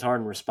Westbrook and James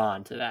Harden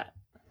respond to that?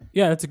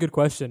 Yeah, that's a good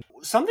question.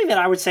 Something that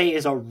I would say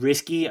is a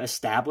risky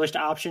established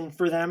option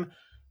for them,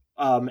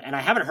 and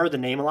I haven't heard the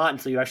name a lot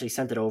until you actually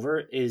sent it over,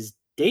 is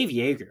Dave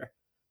Joerger.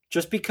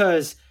 Just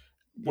because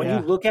when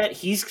you look at,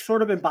 he's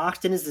sort of been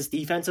boxed in as this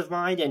defensive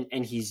mind,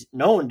 and he's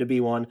known to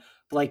be one.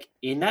 But like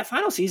in that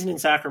final season in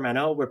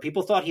Sacramento, where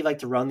people thought he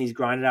liked to run these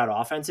grinded out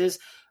offenses,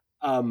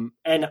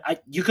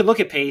 you could look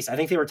at pace. I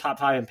think they were top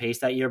 5 in pace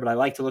that year, but I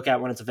like to look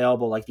at when it's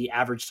available, like the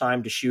average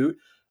time to shoot,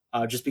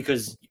 just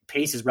because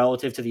pace is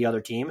relative to the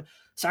other team.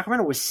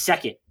 Sacramento was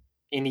second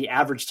in the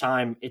average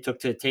time it took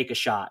to take a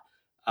shot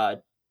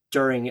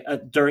during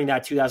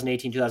that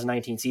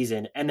 2018-2019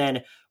 season. And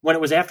then when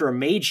it was after a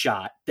made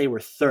shot, they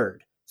were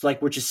third. So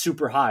like, which is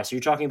super high. So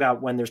you're talking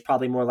about when there's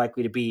probably more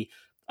likely to be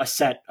a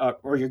set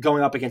or you're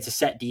going up against a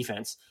set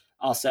defense,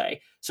 I'll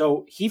say.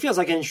 So he feels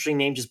like an interesting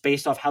name just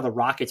based off how the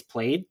Rockets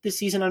played this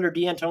season under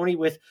D'Antoni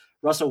with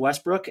Russell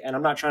Westbrook. And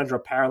I'm not trying to draw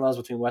parallels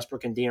between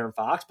Westbrook and De'Aaron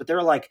Fox, but there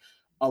are like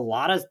a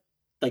lot of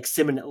like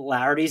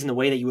similarities in the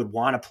way that you would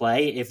want to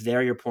play if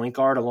they're your point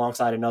guard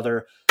alongside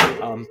another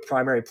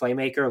primary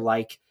playmaker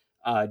like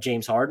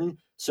James Harden.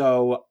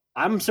 So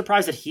I'm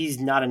surprised that he's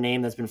not a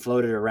name that's been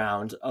floated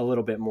around a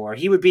little bit more.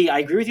 He would be, I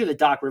agree with you that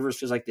Doc Rivers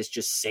feels like this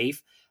just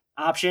safe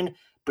option,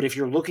 but if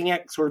you're looking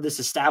at sort of this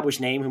established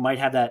name who might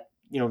have that,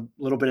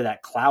 little bit of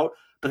that clout,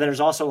 but then there's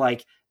also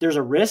like, there's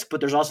a risk,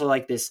 but there's also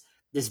like this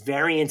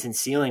variance in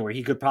ceiling where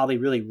he could probably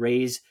really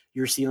raise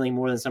your ceiling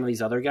more than some of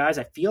these other guys.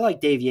 I feel like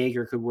Dave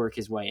Joerger could work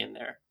his way in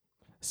there.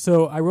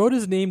 So I wrote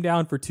his name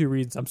down for 2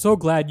 reasons. I'm so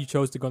glad you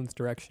chose to go in this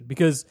direction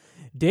because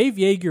Dave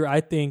Joerger,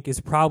 I think, is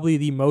probably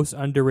the most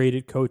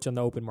underrated coach on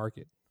the open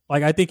market.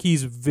 Like, I think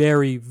he's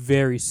very,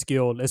 very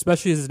skilled,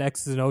 especially as an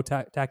X's and O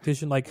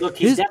tactician. Like, look,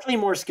 he's definitely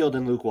more skilled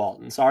than Luke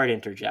Walton. Sorry to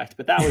interject,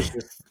 but that was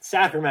just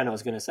Sacramento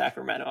is going to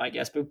Sacramento, I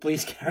guess. But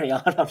please carry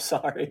on. I'm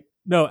sorry.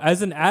 No,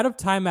 as an out of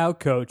timeout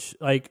coach,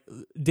 like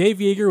Dave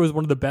Joerger was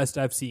one of the best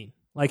I've seen.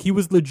 Like, he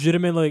was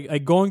legitimately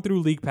like going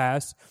through League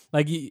Pass.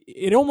 Like,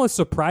 it almost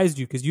surprised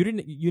you because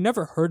you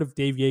never heard of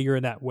Dave Joerger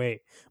in that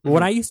way. But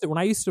when I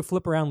used to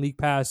flip around League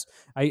Pass,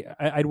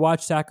 I'd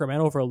watch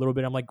Sacramento for a little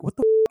bit. I'm like, what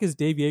the f- is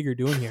Dave Joerger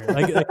doing here?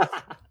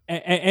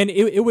 And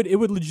it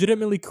would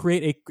legitimately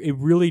create a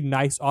really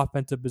nice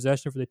offensive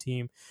possession for the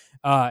team.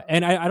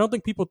 And I don't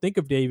think people think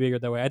of Dave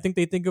Joerger that way. I think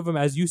they think of him,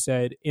 as you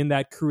said, in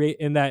that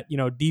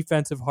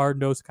defensive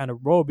hard-nosed kind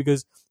of role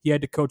because he had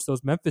to coach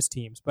those Memphis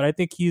teams. But I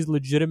think he's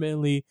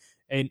legitimately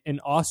an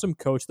awesome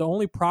coach. The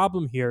only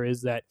problem here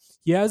is that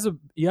he has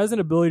an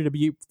ability to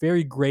be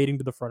very grating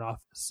to the front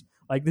office.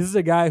 Like, this is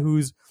a guy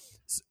who's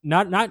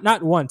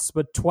not once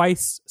but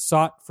twice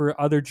sought for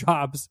other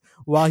jobs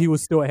while he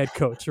was still a head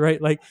coach, right?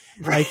 Like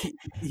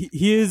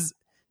he is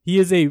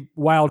a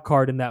wild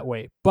card in that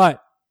way.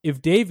 But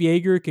if Dave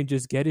Joerger can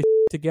just get his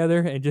together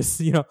and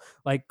just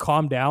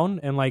calm down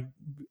and like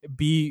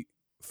be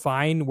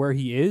fine where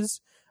he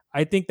is,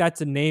 I think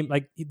that's a name.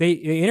 Like, they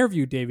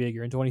interviewed Dave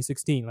Joerger in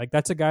 2016. Like,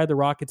 that's a guy the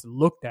Rockets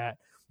looked at,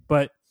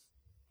 but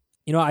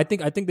I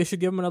think they should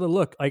give him another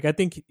look. Like, I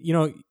think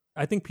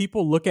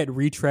people look at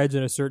retreads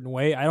in a certain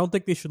way. I don't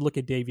think they should look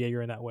at Dave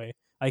Joerger in that way.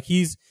 Like,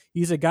 he's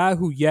a guy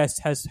who, yes,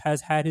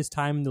 has had his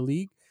time in the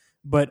league,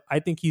 but I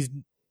think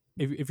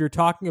if you're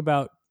talking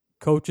about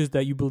coaches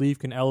that you believe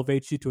can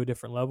elevate you to a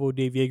different level.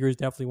 Dave Joerger is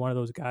definitely one of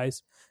those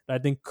guys that I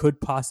think could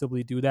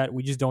possibly do that.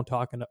 We just don't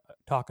talk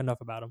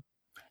enough about him.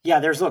 Yeah,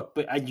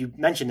 but you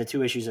mentioned the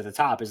two issues at the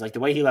top is like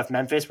the way he left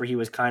Memphis, where he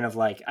was kind of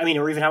like, I mean,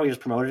 or even how he was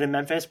promoted in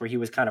Memphis, where he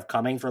was kind of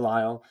coming for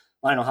Lionel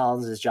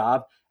Hollins'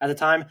 job at the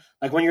time.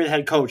 Like when you're the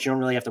head coach, you don't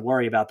really have to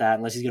worry about that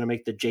unless he's going to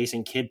make the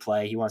Jason Kidd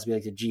play. He wants to be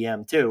like the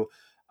GM too.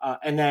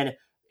 And then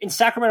in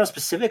Sacramento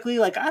specifically,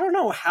 like, I don't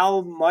know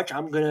how much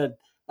I'm going to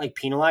like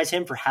penalize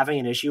him for having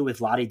an issue with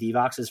Vlade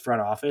Divac's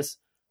front office.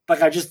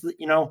 Like I just,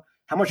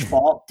 how much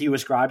fault do you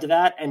ascribe to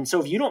that? And so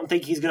if you don't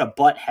think he's going to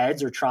butt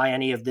heads or try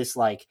any of this,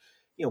 like,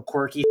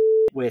 quirky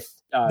with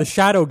the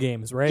shadow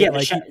games, right? Yeah,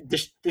 like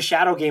the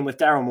shadow game with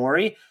Daryl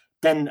Morey,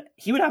 then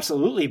he would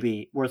absolutely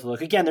be worth a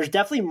look. Again, there's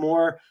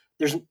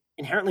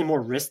inherently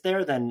more risk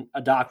there than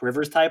a Doc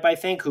Rivers type, I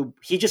think, who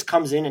he just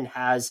comes in and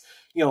has,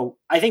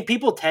 I think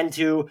people tend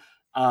to,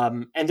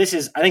 and this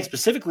is, I think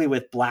specifically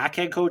with black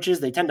head coaches,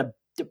 they tend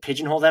to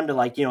pigeonhole them to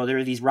like,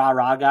 they're these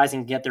rah-rah guys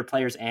and get their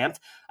players amped.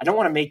 I don't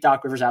want to make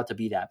Doc Rivers out to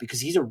be that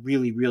because he's a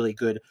really, really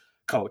good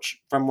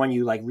coach from when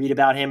you like read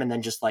about him and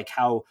then just like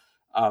how,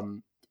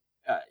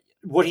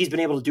 what he's been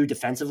able to do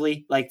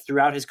defensively, like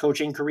throughout his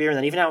coaching career, and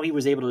then even how he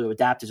was able to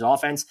adapt his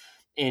offense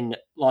in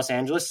Los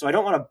Angeles. So I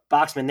don't want to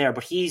box him in there,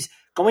 but he's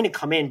going to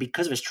come in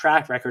because of his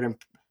track record and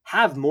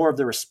have more of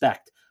the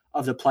respect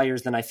of the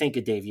players than I think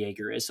a Dave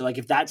Joerger is. So like,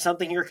 if that's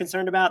something you're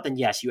concerned about, then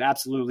yes, you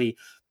absolutely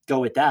go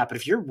with that. But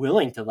if you're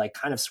willing to like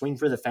kind of swing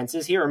for the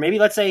fences here, or maybe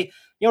let's say,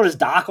 does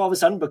Doc all of a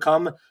sudden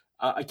become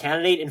a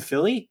candidate in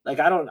Philly? Like,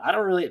 I don't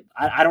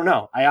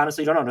know. I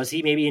honestly don't know. Is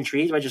he maybe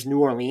intrigued by just New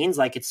Orleans?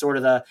 Like it's sort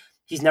of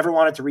he's never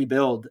wanted to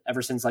rebuild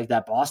ever since like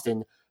that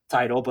Boston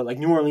title, but like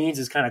New Orleans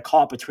is kind of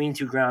caught between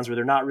two grounds where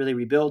they're not really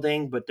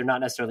rebuilding, but they're not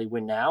necessarily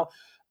win now.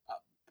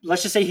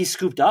 Let's just say he's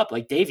scooped up.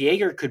 Like Dave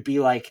Joerger could be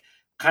like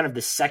kind of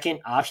the second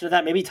option of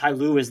that. Maybe Ty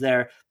Lue is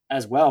there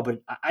as well,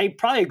 but I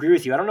probably agree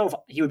with you. I don't know if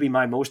he would be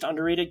my most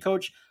underrated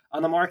coach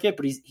on the market,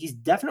 but he's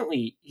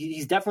definitely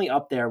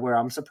up there where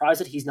I'm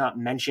surprised that he's not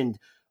mentioned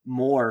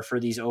more for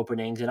these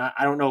openings. And I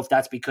don't know if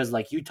that's because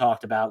like you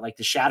talked about like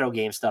the shadow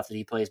game stuff that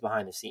he plays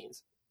behind the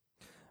scenes.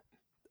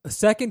 A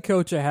second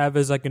coach I have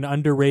is like an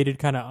underrated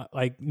kind of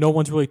like no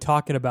one's really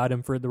talking about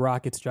him for the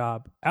Rockets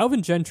job,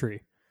 Alvin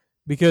Gentry.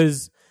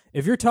 Because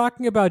if you're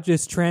talking about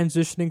just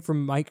transitioning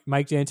from Mike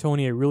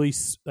D'Antoni a really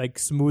like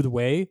smooth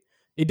way,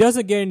 it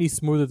doesn't get any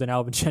smoother than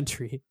Alvin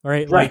Gentry,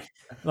 right?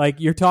 Like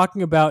you're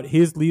talking about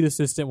his lead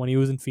assistant when he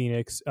was in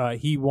Phoenix.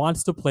 He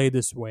wants to play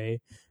this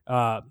way.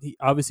 He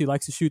obviously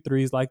likes to shoot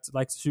threes, likes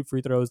to shoot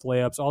free throws,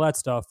 layups, all that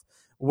stuff.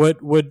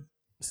 Would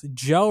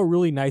gel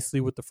really nicely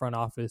with the front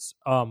office.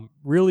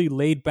 Really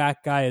laid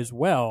back guy as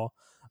well.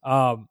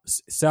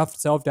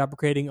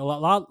 Self-deprecating, a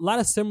lot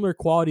of similar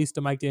qualities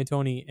to Mike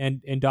D'Antoni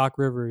and Doc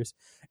Rivers.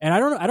 And I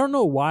don't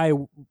know why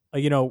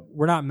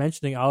we're not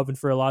mentioning Alvin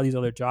for a lot of these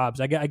other jobs.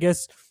 I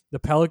guess the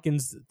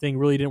Pelicans thing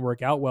really didn't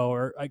work out well,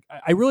 or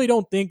I really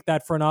don't think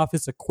that front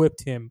office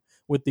equipped him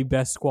with the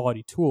best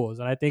quality tools.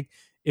 And I think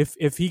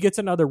if he gets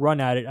another run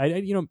at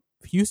it,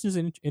 Houston's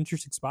an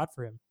interesting spot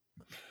for him.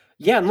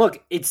 Yeah, and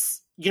look,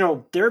 it's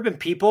there have been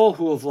people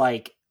who have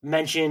like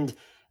mentioned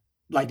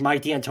like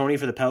Mike D'Antoni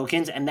for the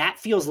Pelicans, and that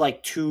feels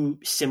like too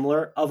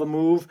similar of a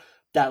move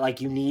that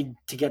like you need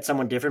to get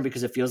someone different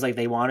because it feels like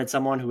they wanted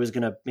someone who was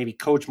going to maybe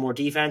coach more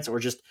defense or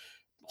just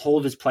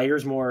hold his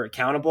players more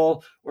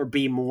accountable or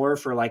be more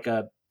for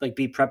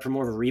be prepped for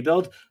more of a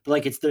rebuild. But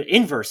like it's the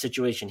inverse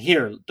situation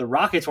here. The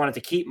Rockets wanted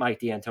to keep Mike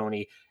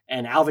D'Antoni,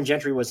 and Alvin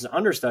Gentry was his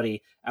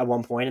understudy at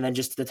one point, and then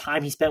just the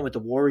time he spent with the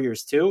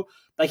Warriors too,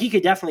 like he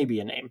could definitely be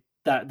a name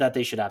that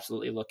they should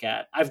absolutely look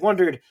at. I've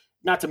wondered,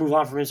 not to move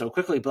on from him so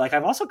quickly, but like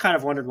I've also kind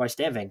of wondered why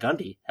Stan Van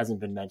Gundy hasn't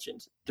been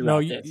mentioned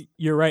throughout this.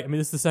 You're right. I mean,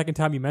 this is the second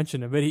time you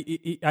mentioned him, but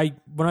I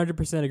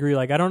 100% agree.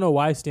 Like I don't know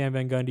why Stan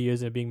Van Gundy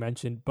isn't being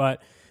mentioned,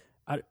 but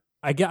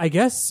I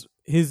guess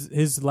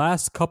his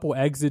last couple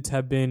exits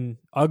have been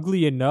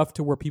ugly enough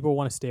to where people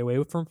want to stay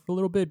away from for a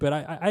little bit. But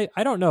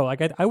I don't know.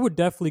 Like I would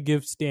definitely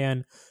give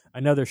Stan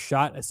another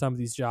shot at some of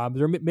these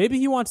jobs, or maybe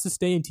he wants to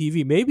stay in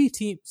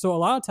TV. So a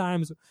lot of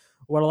times,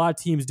 what a lot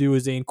of teams do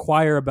is they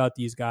inquire about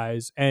these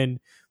guys, and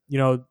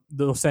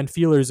they'll send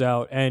feelers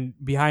out, and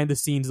behind the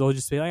scenes they'll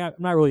just say, I'm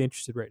not really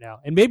interested right now.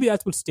 And maybe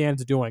that's what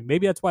Stan's doing.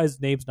 Maybe that's why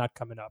his name's not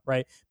coming up,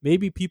 right?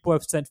 Maybe people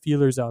have sent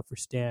feelers out for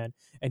Stan,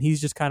 and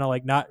he's just kind of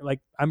like, not like,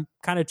 I'm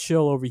kind of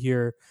chill over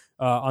here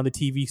on the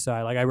TV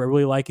side. Like I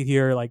really like it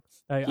here. Like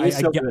he's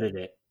so good at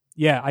it.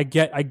 Yeah, I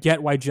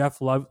get why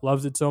Jeff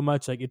loves it so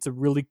much. Like it's a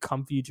really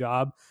comfy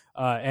job,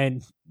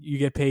 and you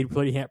get paid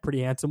pretty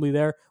handsomely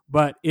there.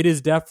 But it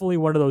is definitely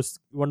one of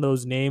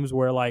those names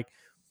where like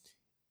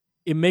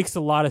it makes a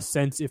lot of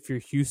sense if you're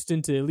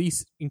Houston to at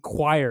least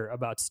inquire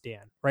about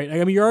Stan, right?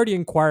 I mean, you're already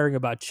inquiring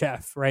about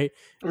Jeff, right?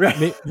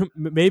 Right.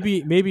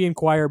 Maybe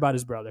inquire about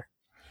his brother.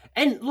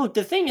 And look,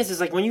 the thing is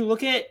like when you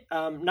look at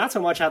not so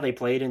much how they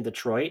played in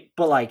Detroit,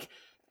 but like,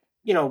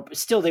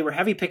 still they were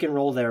heavy pick and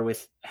roll there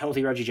with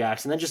healthy Reggie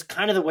Jackson. Then just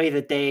kind of the way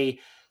that they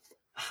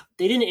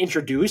they didn't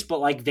introduce, but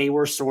like they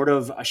were sort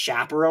of a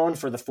chaperone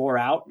for the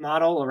 4-out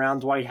model around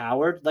Dwight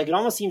Howard. Like it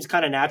almost seems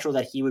kind of natural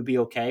that he would be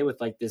okay with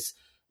like this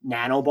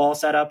nano ball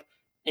setup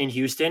in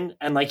Houston.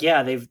 And like,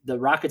 yeah, the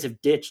Rockets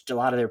have ditched a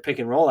lot of their pick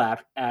and roll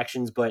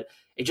actions, but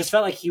it just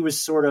felt like he was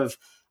sort of,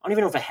 I don't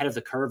even know if ahead of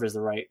the curve is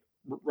the right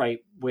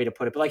way to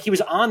put it, but like he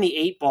was on the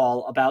 8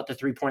 ball about the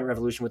 3-point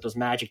revolution with those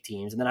Magic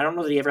teams. And then I don't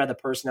know that he ever had the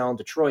personnel in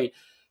Detroit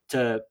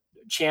to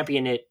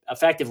champion it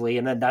effectively.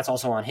 And then that's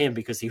also on him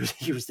because he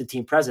was the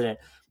team president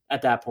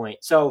at that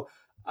point. So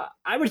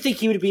I would think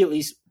he would be at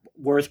least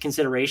worth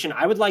consideration.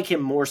 I would like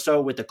him more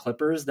so with the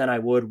Clippers than I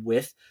would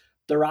with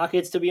the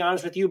Rockets, to be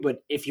honest with you.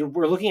 But if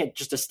we're looking at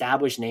just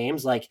established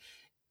names, like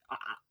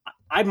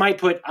I'm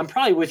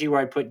probably with you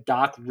where I put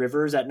Doc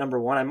Rivers at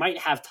number 1. I might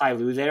have Ty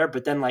Lue there,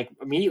 but then like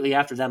immediately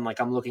after them, like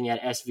I'm looking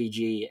at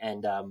SVG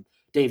and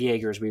Dave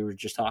Yeager, as we were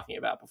just talking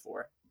about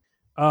before.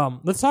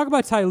 Let's talk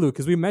about Ty Lue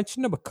because we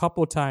mentioned him a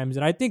couple of times,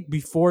 and I think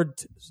before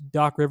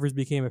Doc Rivers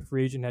became a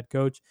free agent head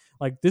coach,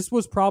 like this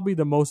was probably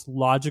the most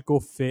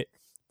logical fit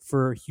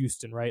for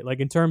Houston, right? Like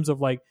in terms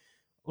of like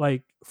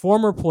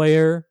former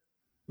player,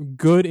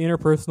 good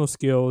interpersonal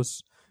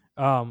skills,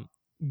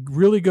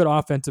 really good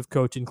offensive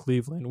coach in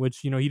Cleveland, which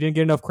he didn't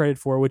get enough credit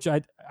for. Which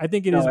I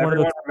think it is one of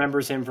those.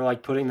 Remembers him for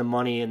like putting the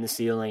money in the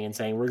ceiling and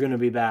saying we're going to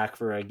be back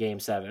for a Game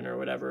 7 or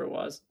whatever it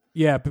was.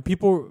 Yeah, but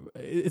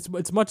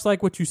it's much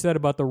like what you said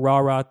about the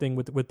rah-rah thing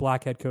with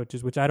black head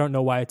coaches, which I don't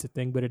know why it's a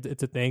thing, but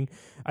it's a thing.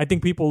 I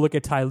think people look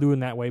at Ty Lue in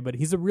that way, but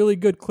he's a really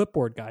good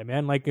clipboard guy,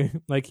 man. Like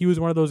he was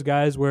one of those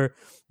guys where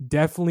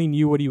definitely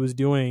knew what he was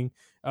doing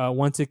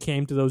once it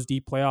came to those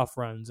deep playoff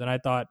runs, and I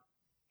thought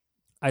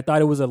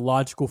it was a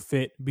logical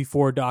fit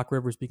before Doc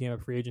Rivers became a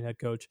free agent head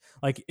coach.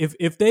 Like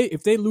if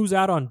they lose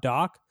out on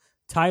Doc,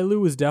 Ty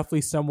Lue is definitely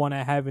someone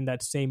I have in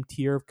that same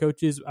tier of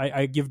coaches.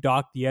 I give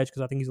Doc the edge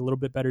because I think he's a little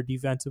bit better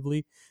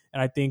defensively,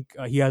 and I think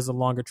he has a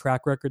longer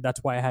track record. That's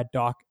why I had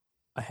Doc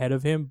ahead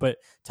of him. But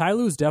Ty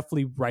Lue is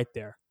definitely right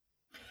there.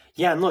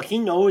 Yeah, and look, he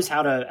knows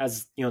how to,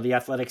 as the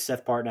Athletic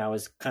Seth Partnow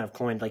is kind of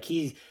coined, like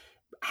he,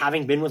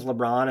 having been with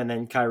LeBron and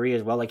then Kyrie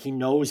as well, like he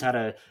knows how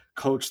to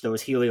coach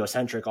those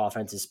heliocentric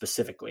offenses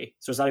specifically.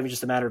 So it's not even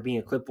just a matter of being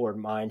a clipboard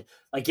mind.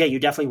 Like, yeah, you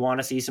definitely want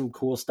to see some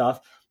cool stuff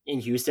in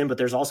Houston, but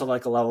there's also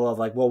like a level of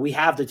like, well, we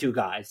have the 2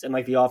 guys and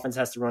like the offense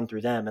has to run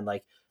through them. And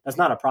like, that's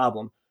not a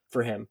problem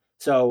for him.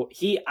 So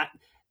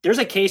there's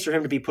a case for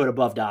him to be put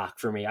above Doc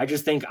for me. I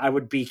just think I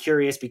would be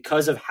curious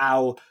because of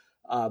how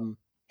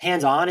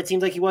hands-on it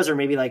seems like he was, or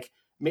maybe like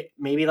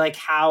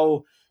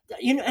how,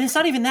 and it's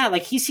not even that,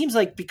 like he seems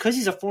like because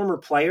he's a former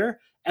player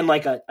and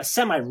like a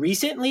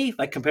semi-recently,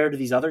 like compared to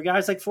these other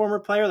guys, like former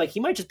player, like he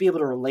might just be able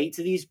to relate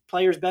to these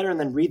players better and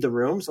then read the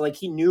room. So like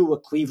he knew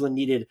what Cleveland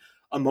needed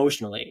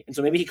emotionally. And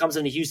so maybe he comes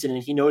into Houston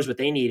and he knows what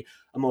they need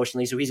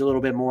emotionally. So he's a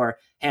little bit more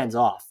hands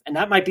off. And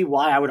that might be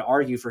why I would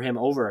argue for him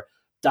over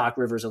Doc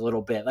Rivers a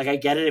little bit. Like I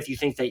get it if you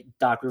think that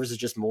Doc Rivers is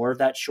just more of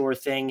that sure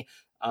thing,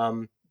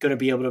 going to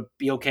be able to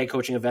be okay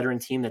coaching a veteran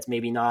team that's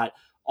maybe not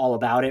all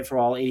about it for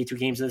all 82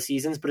 games of the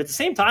seasons. But at the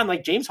same time,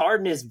 like James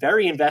Harden is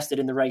very invested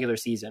in the regular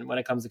season when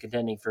it comes to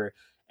contending for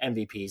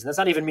MVPs. And that's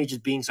not even me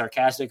just being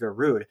sarcastic or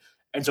rude.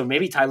 And so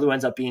maybe Ty Lue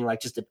ends up being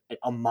like just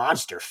a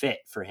monster fit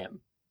for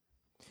him.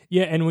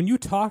 Yeah, and when you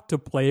talk to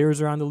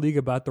players around the league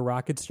about the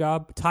Rockets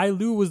job, Ty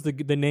Lue was the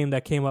name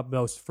that came up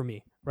most for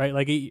me, right?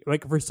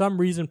 Like for some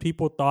reason,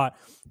 people thought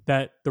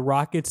that the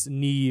Rockets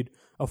need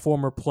a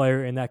former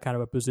player in that kind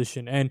of a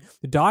position, and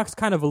the Doc's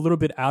kind of a little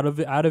bit out of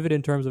it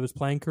in terms of his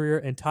playing career,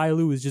 and Ty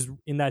Lue is just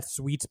in that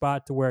sweet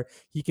spot to where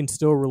he can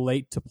still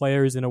relate to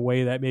players in a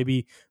way that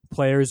maybe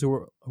players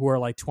who are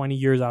like 20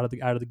 years out of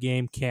the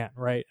game can't,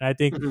 right? And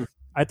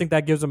I think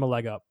that gives him a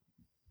leg up.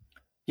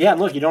 Yeah,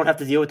 and look, you don't have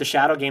to deal with the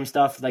shadow game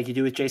stuff like you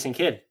do with Jason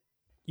Kidd.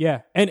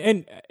 Yeah,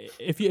 and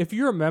if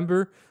you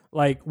remember,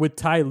 like with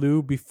Ty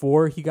Lue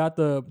before he got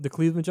the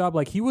Cleveland job,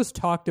 like he was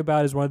talked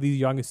about as one of these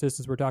young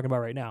assistants we're talking about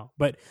right now.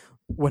 But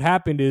what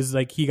happened is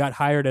like he got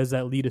hired as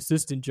that lead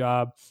assistant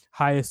job,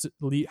 highest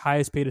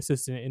paid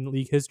assistant in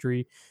league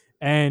history,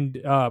 and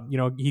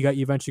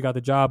he eventually got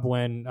the job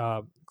when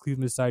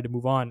Cleveland decided to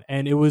move on,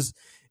 and it was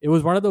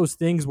one of those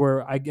things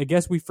where I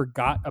guess we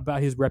forgot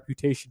about his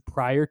reputation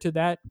prior to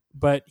that,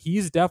 but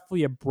he's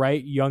definitely a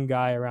bright young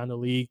guy around the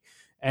league,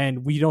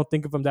 and we don't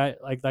think of him that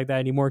like that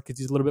anymore because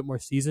he's a little bit more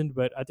seasoned.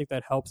 But I think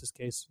that helps his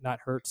case, not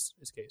hurts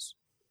his case.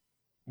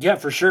 Yeah,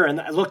 for sure.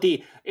 And look,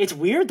 it's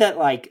weird that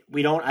like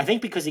we don't. I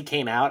think because he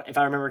came out, if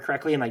I remember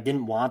correctly, and like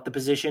didn't want the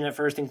position at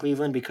first in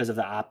Cleveland because of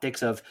the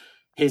optics of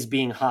his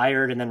being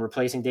hired and then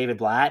replacing David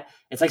Blatt.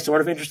 It's like sort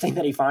of interesting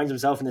that he finds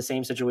himself in the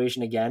same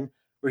situation again,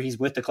 where he's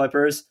with the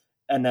Clippers.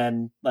 And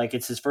then like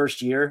it's his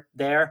first year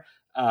there.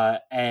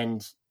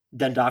 And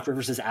then Doc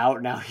Rivers is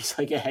out. Now he's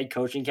like a head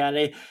coaching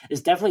candidate.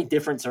 It's definitely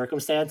different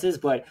circumstances,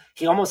 but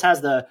he almost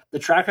has the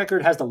track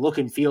record has the look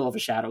and feel of a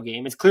shadow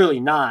game. It's clearly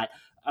not,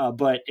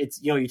 but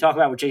it's, you talk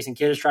about what Jason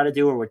Kidd has tried to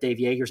do or what Dave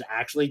Yeager's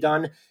actually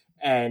done.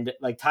 And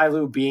like Ty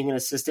Lue being an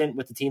assistant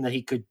with the team that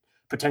he could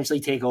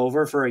potentially take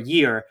over for a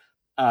year,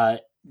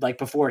 like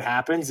before it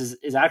happens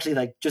is actually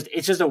like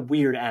it's just a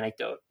weird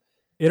anecdote.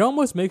 it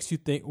almost makes you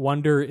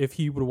wonder if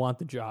he would want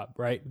the job,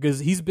 right? Because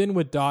he's been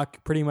with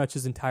Doc pretty much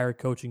his entire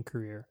coaching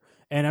career,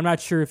 and I'm not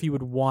sure if he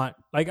would want.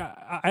 Like,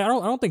 I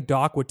don't think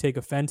Doc would take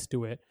offense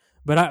to it,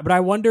 but I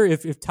wonder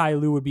if Ty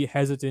Lue would be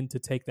hesitant to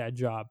take that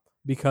job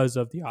because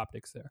of the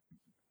optics there.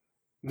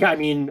 Yeah, I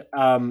mean,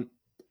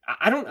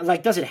 I don't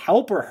like. Does it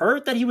help or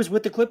hurt that he was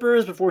with the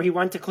Clippers before he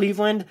went to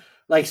Cleveland?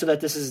 Like, so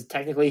that this is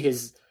technically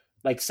his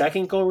like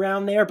second go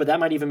round there, but that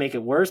might even make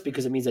it worse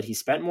because it means that he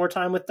spent more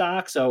time with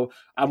Doc. So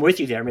I'm with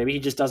you there. Maybe he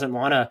just doesn't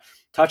want to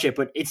touch it,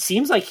 but it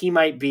seems like he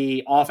might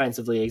be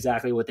offensively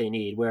exactly what they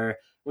need, where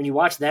when you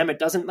watch them, it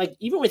doesn't like,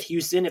 even with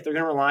Houston, if they're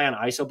going to rely on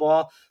iso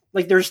ball,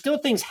 like there's still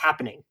things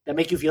happening that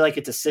make you feel like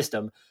it's a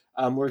system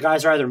where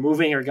guys are either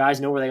moving or guys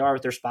know where they are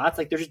with their spots.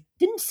 Like there just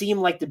didn't seem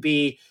like to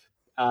be,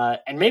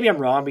 and maybe I'm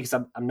wrong because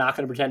I'm not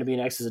going to pretend to be an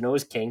X's and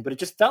O's king, but it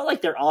just felt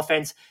like their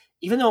offense,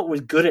 even though it was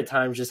good at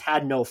times, just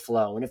had no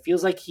flow. And it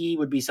feels like he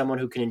would be someone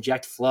who can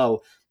inject flow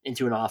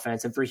into an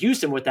offense. And for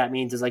Houston, what that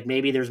means is like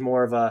maybe there's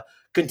more of a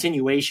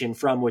continuation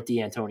from what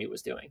D'Antoni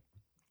was doing.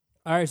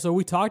 All right, so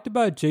we talked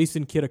about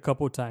Jason Kidd a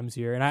couple of times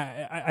here, and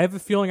I have a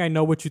feeling I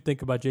know what you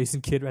think about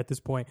Jason Kidd at this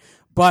point.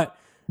 But,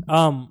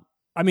 I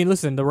mean,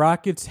 listen, the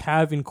Rockets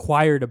have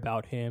inquired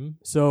about him.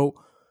 So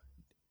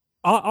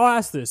I'll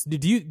ask this.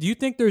 Do you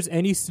think there's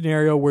any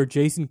scenario where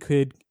Jason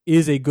Kidd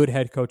is a good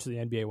head coach of the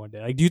NBA one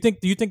day? Like, do you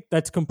think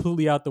that's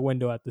completely out the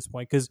window at this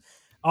point? Because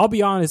I'll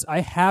be honest,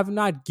 I have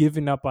not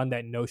given up on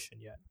that notion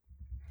yet.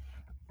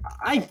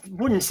 I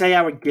wouldn't say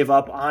I would give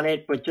up on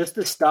it, but just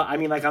the stuff. I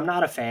mean, like, I'm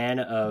not a fan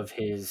of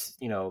his,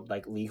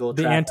 like legal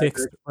the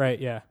antics, right?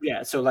 Yeah,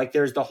 yeah. So like,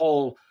 there's the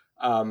whole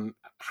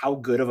how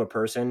good of a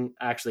person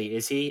actually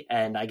is he?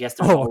 And I guess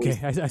okay,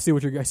 I see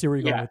where you're going.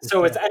 Yeah. With this.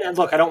 So it's, and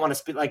look, I don't want to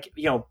speak like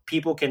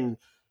people can.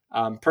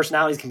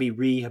 Personalities can be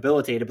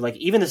rehabilitated, but like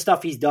even the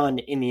stuff he's done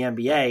in the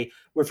NBA,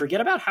 where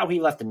forget about how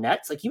he left the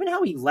Nets, like even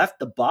how he left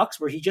the Bucks,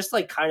 where he just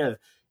like kind of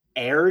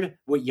aired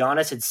what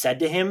Giannis had said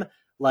to him,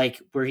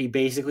 like where he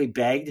basically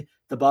begged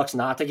the Bucks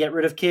not to get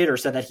rid of Kidd or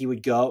said that he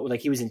would go,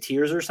 like he was in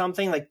tears or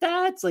something. Like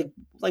that's like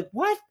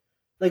what?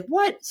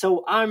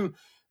 So I'm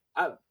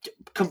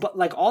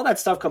like all that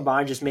stuff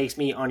combined just makes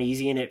me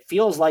uneasy, and it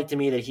feels like to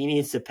me that he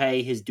needs to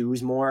pay his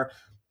dues more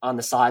on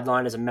the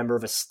sideline as a member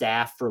of a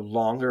staff for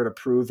longer to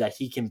prove that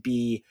he can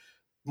be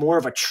more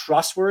of a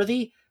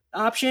trustworthy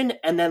option.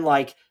 And then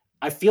like,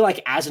 I feel like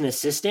as an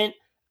assistant,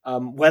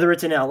 whether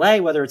it's in LA,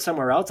 whether it's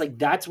somewhere else, like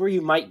that's where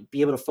you might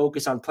be able to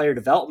focus on player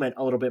development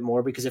a little bit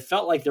more, because it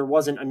felt like there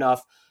wasn't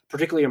enough,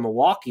 particularly in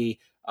Milwaukee.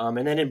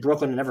 And then in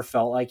Brooklyn, it never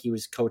felt like he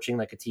was coaching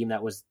like a team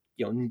that was,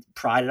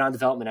 prided on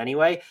development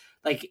anyway.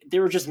 Like they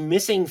were just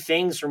missing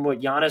things from what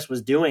Giannis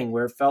was doing,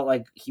 where it felt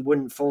like he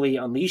wouldn't fully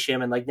unleash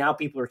him. And like now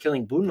people are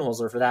killing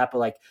Budenholzer for that, but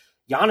like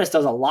Giannis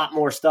does a lot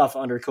more stuff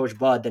under Coach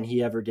Bud than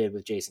he ever did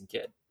with Jason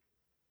Kidd.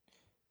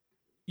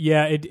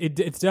 Yeah,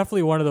 it's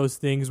definitely one of those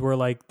things where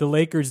like the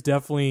Lakers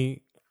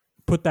definitely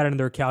put that in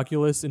their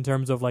calculus in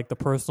terms of like the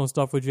personal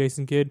stuff with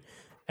Jason Kidd.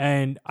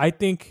 And I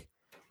think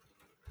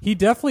he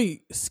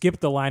definitely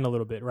skipped the line a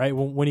little bit, right?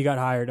 When he got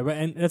hired.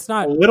 And it's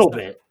not a little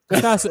bit.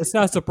 It's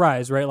not a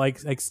surprise, right? Like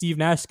Steve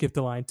Nash skipped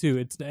the line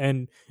too.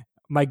 And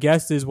my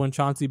guess is when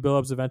Chauncey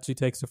Billups eventually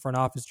takes a front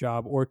office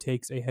job or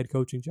takes a head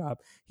coaching job,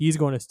 he's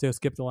going to still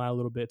skip the line a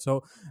little bit.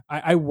 So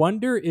I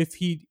wonder if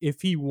he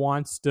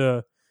wants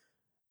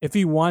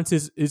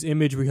his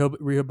image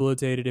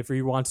rehabilitated, if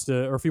he wants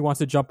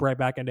to jump right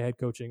back into head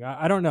coaching.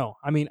 I don't know.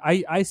 I mean,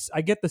 I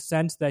get the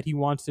sense that he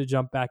wants to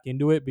jump back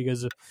into it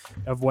because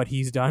of what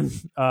he's done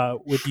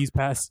with these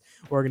past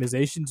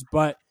organizations,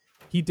 but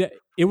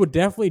it would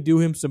definitely do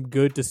him some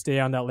good to stay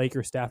on that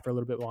Lakers staff for a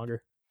little bit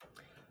longer.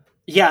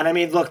 Yeah, and I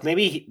mean, look,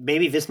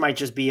 maybe this might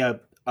just be a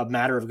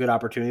matter of good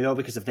opportunity, though,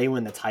 because if they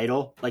win the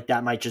title, like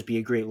that might just be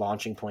a great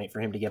launching point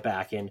for him to get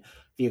back in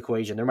the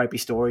equation. There might be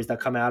stories that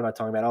come out about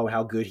talking about,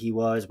 how good he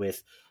was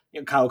with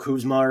Kyle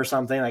Kuzma or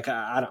something. Like,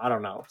 I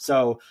don't know.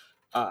 So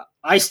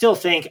I still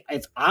think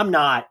if I'm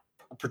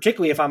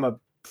a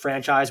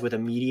franchise with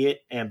immediate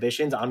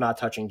ambitions, I'm not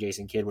touching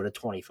Jason Kidd with a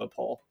 20-foot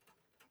pole.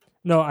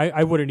 No,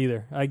 I wouldn't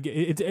either. I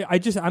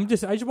just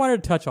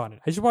wanted to touch on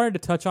it. I just wanted to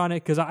touch on it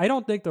because I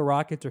don't think the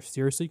Rockets are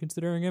seriously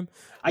considering him.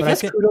 I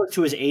guess kudos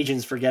to his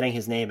agents for getting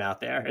his name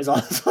out there is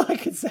all I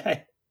could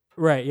say.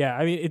 Right. Yeah.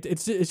 I mean,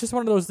 it's just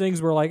one of those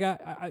things where like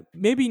I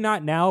maybe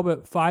not now,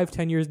 but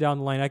 5-10 years down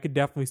the line, I could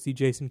definitely see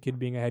Jason Kidd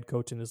being a head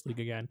coach in this league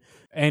again.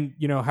 And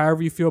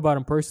however you feel about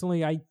him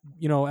personally,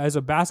 as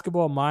a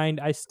basketball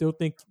mind, I still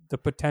think the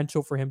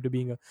potential for him to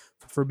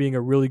being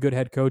a really good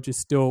head coach is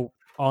still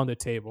on the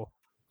table.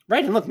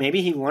 Right, and look,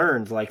 maybe he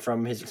learned like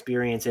from his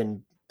experience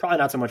in probably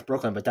not so much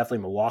Brooklyn, but definitely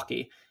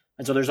Milwaukee.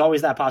 And so there's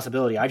always that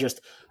possibility. I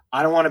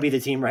don't want to be the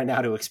team right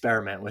now to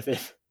experiment with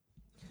it.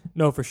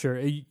 No, for sure.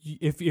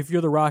 If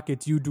you're the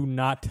Rockets, you do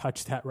not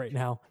touch that right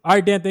now. All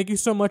right, Dan, thank you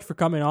so much for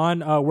coming on.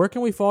 Where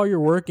can we follow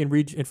your work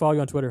and follow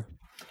you on Twitter?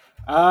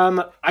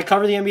 I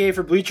cover the NBA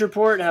for Bleacher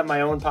Report. I have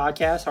my own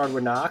podcast,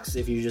 Hardwood Knocks.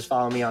 If you just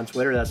follow me on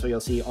Twitter, that's where you'll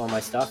see all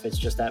my stuff. It's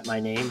just at my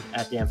name,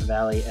 at Dan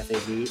Favale,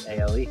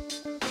 Favale.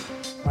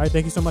 All right,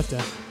 thank you so much,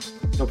 Dan.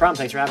 No problem.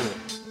 Thanks for having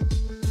me.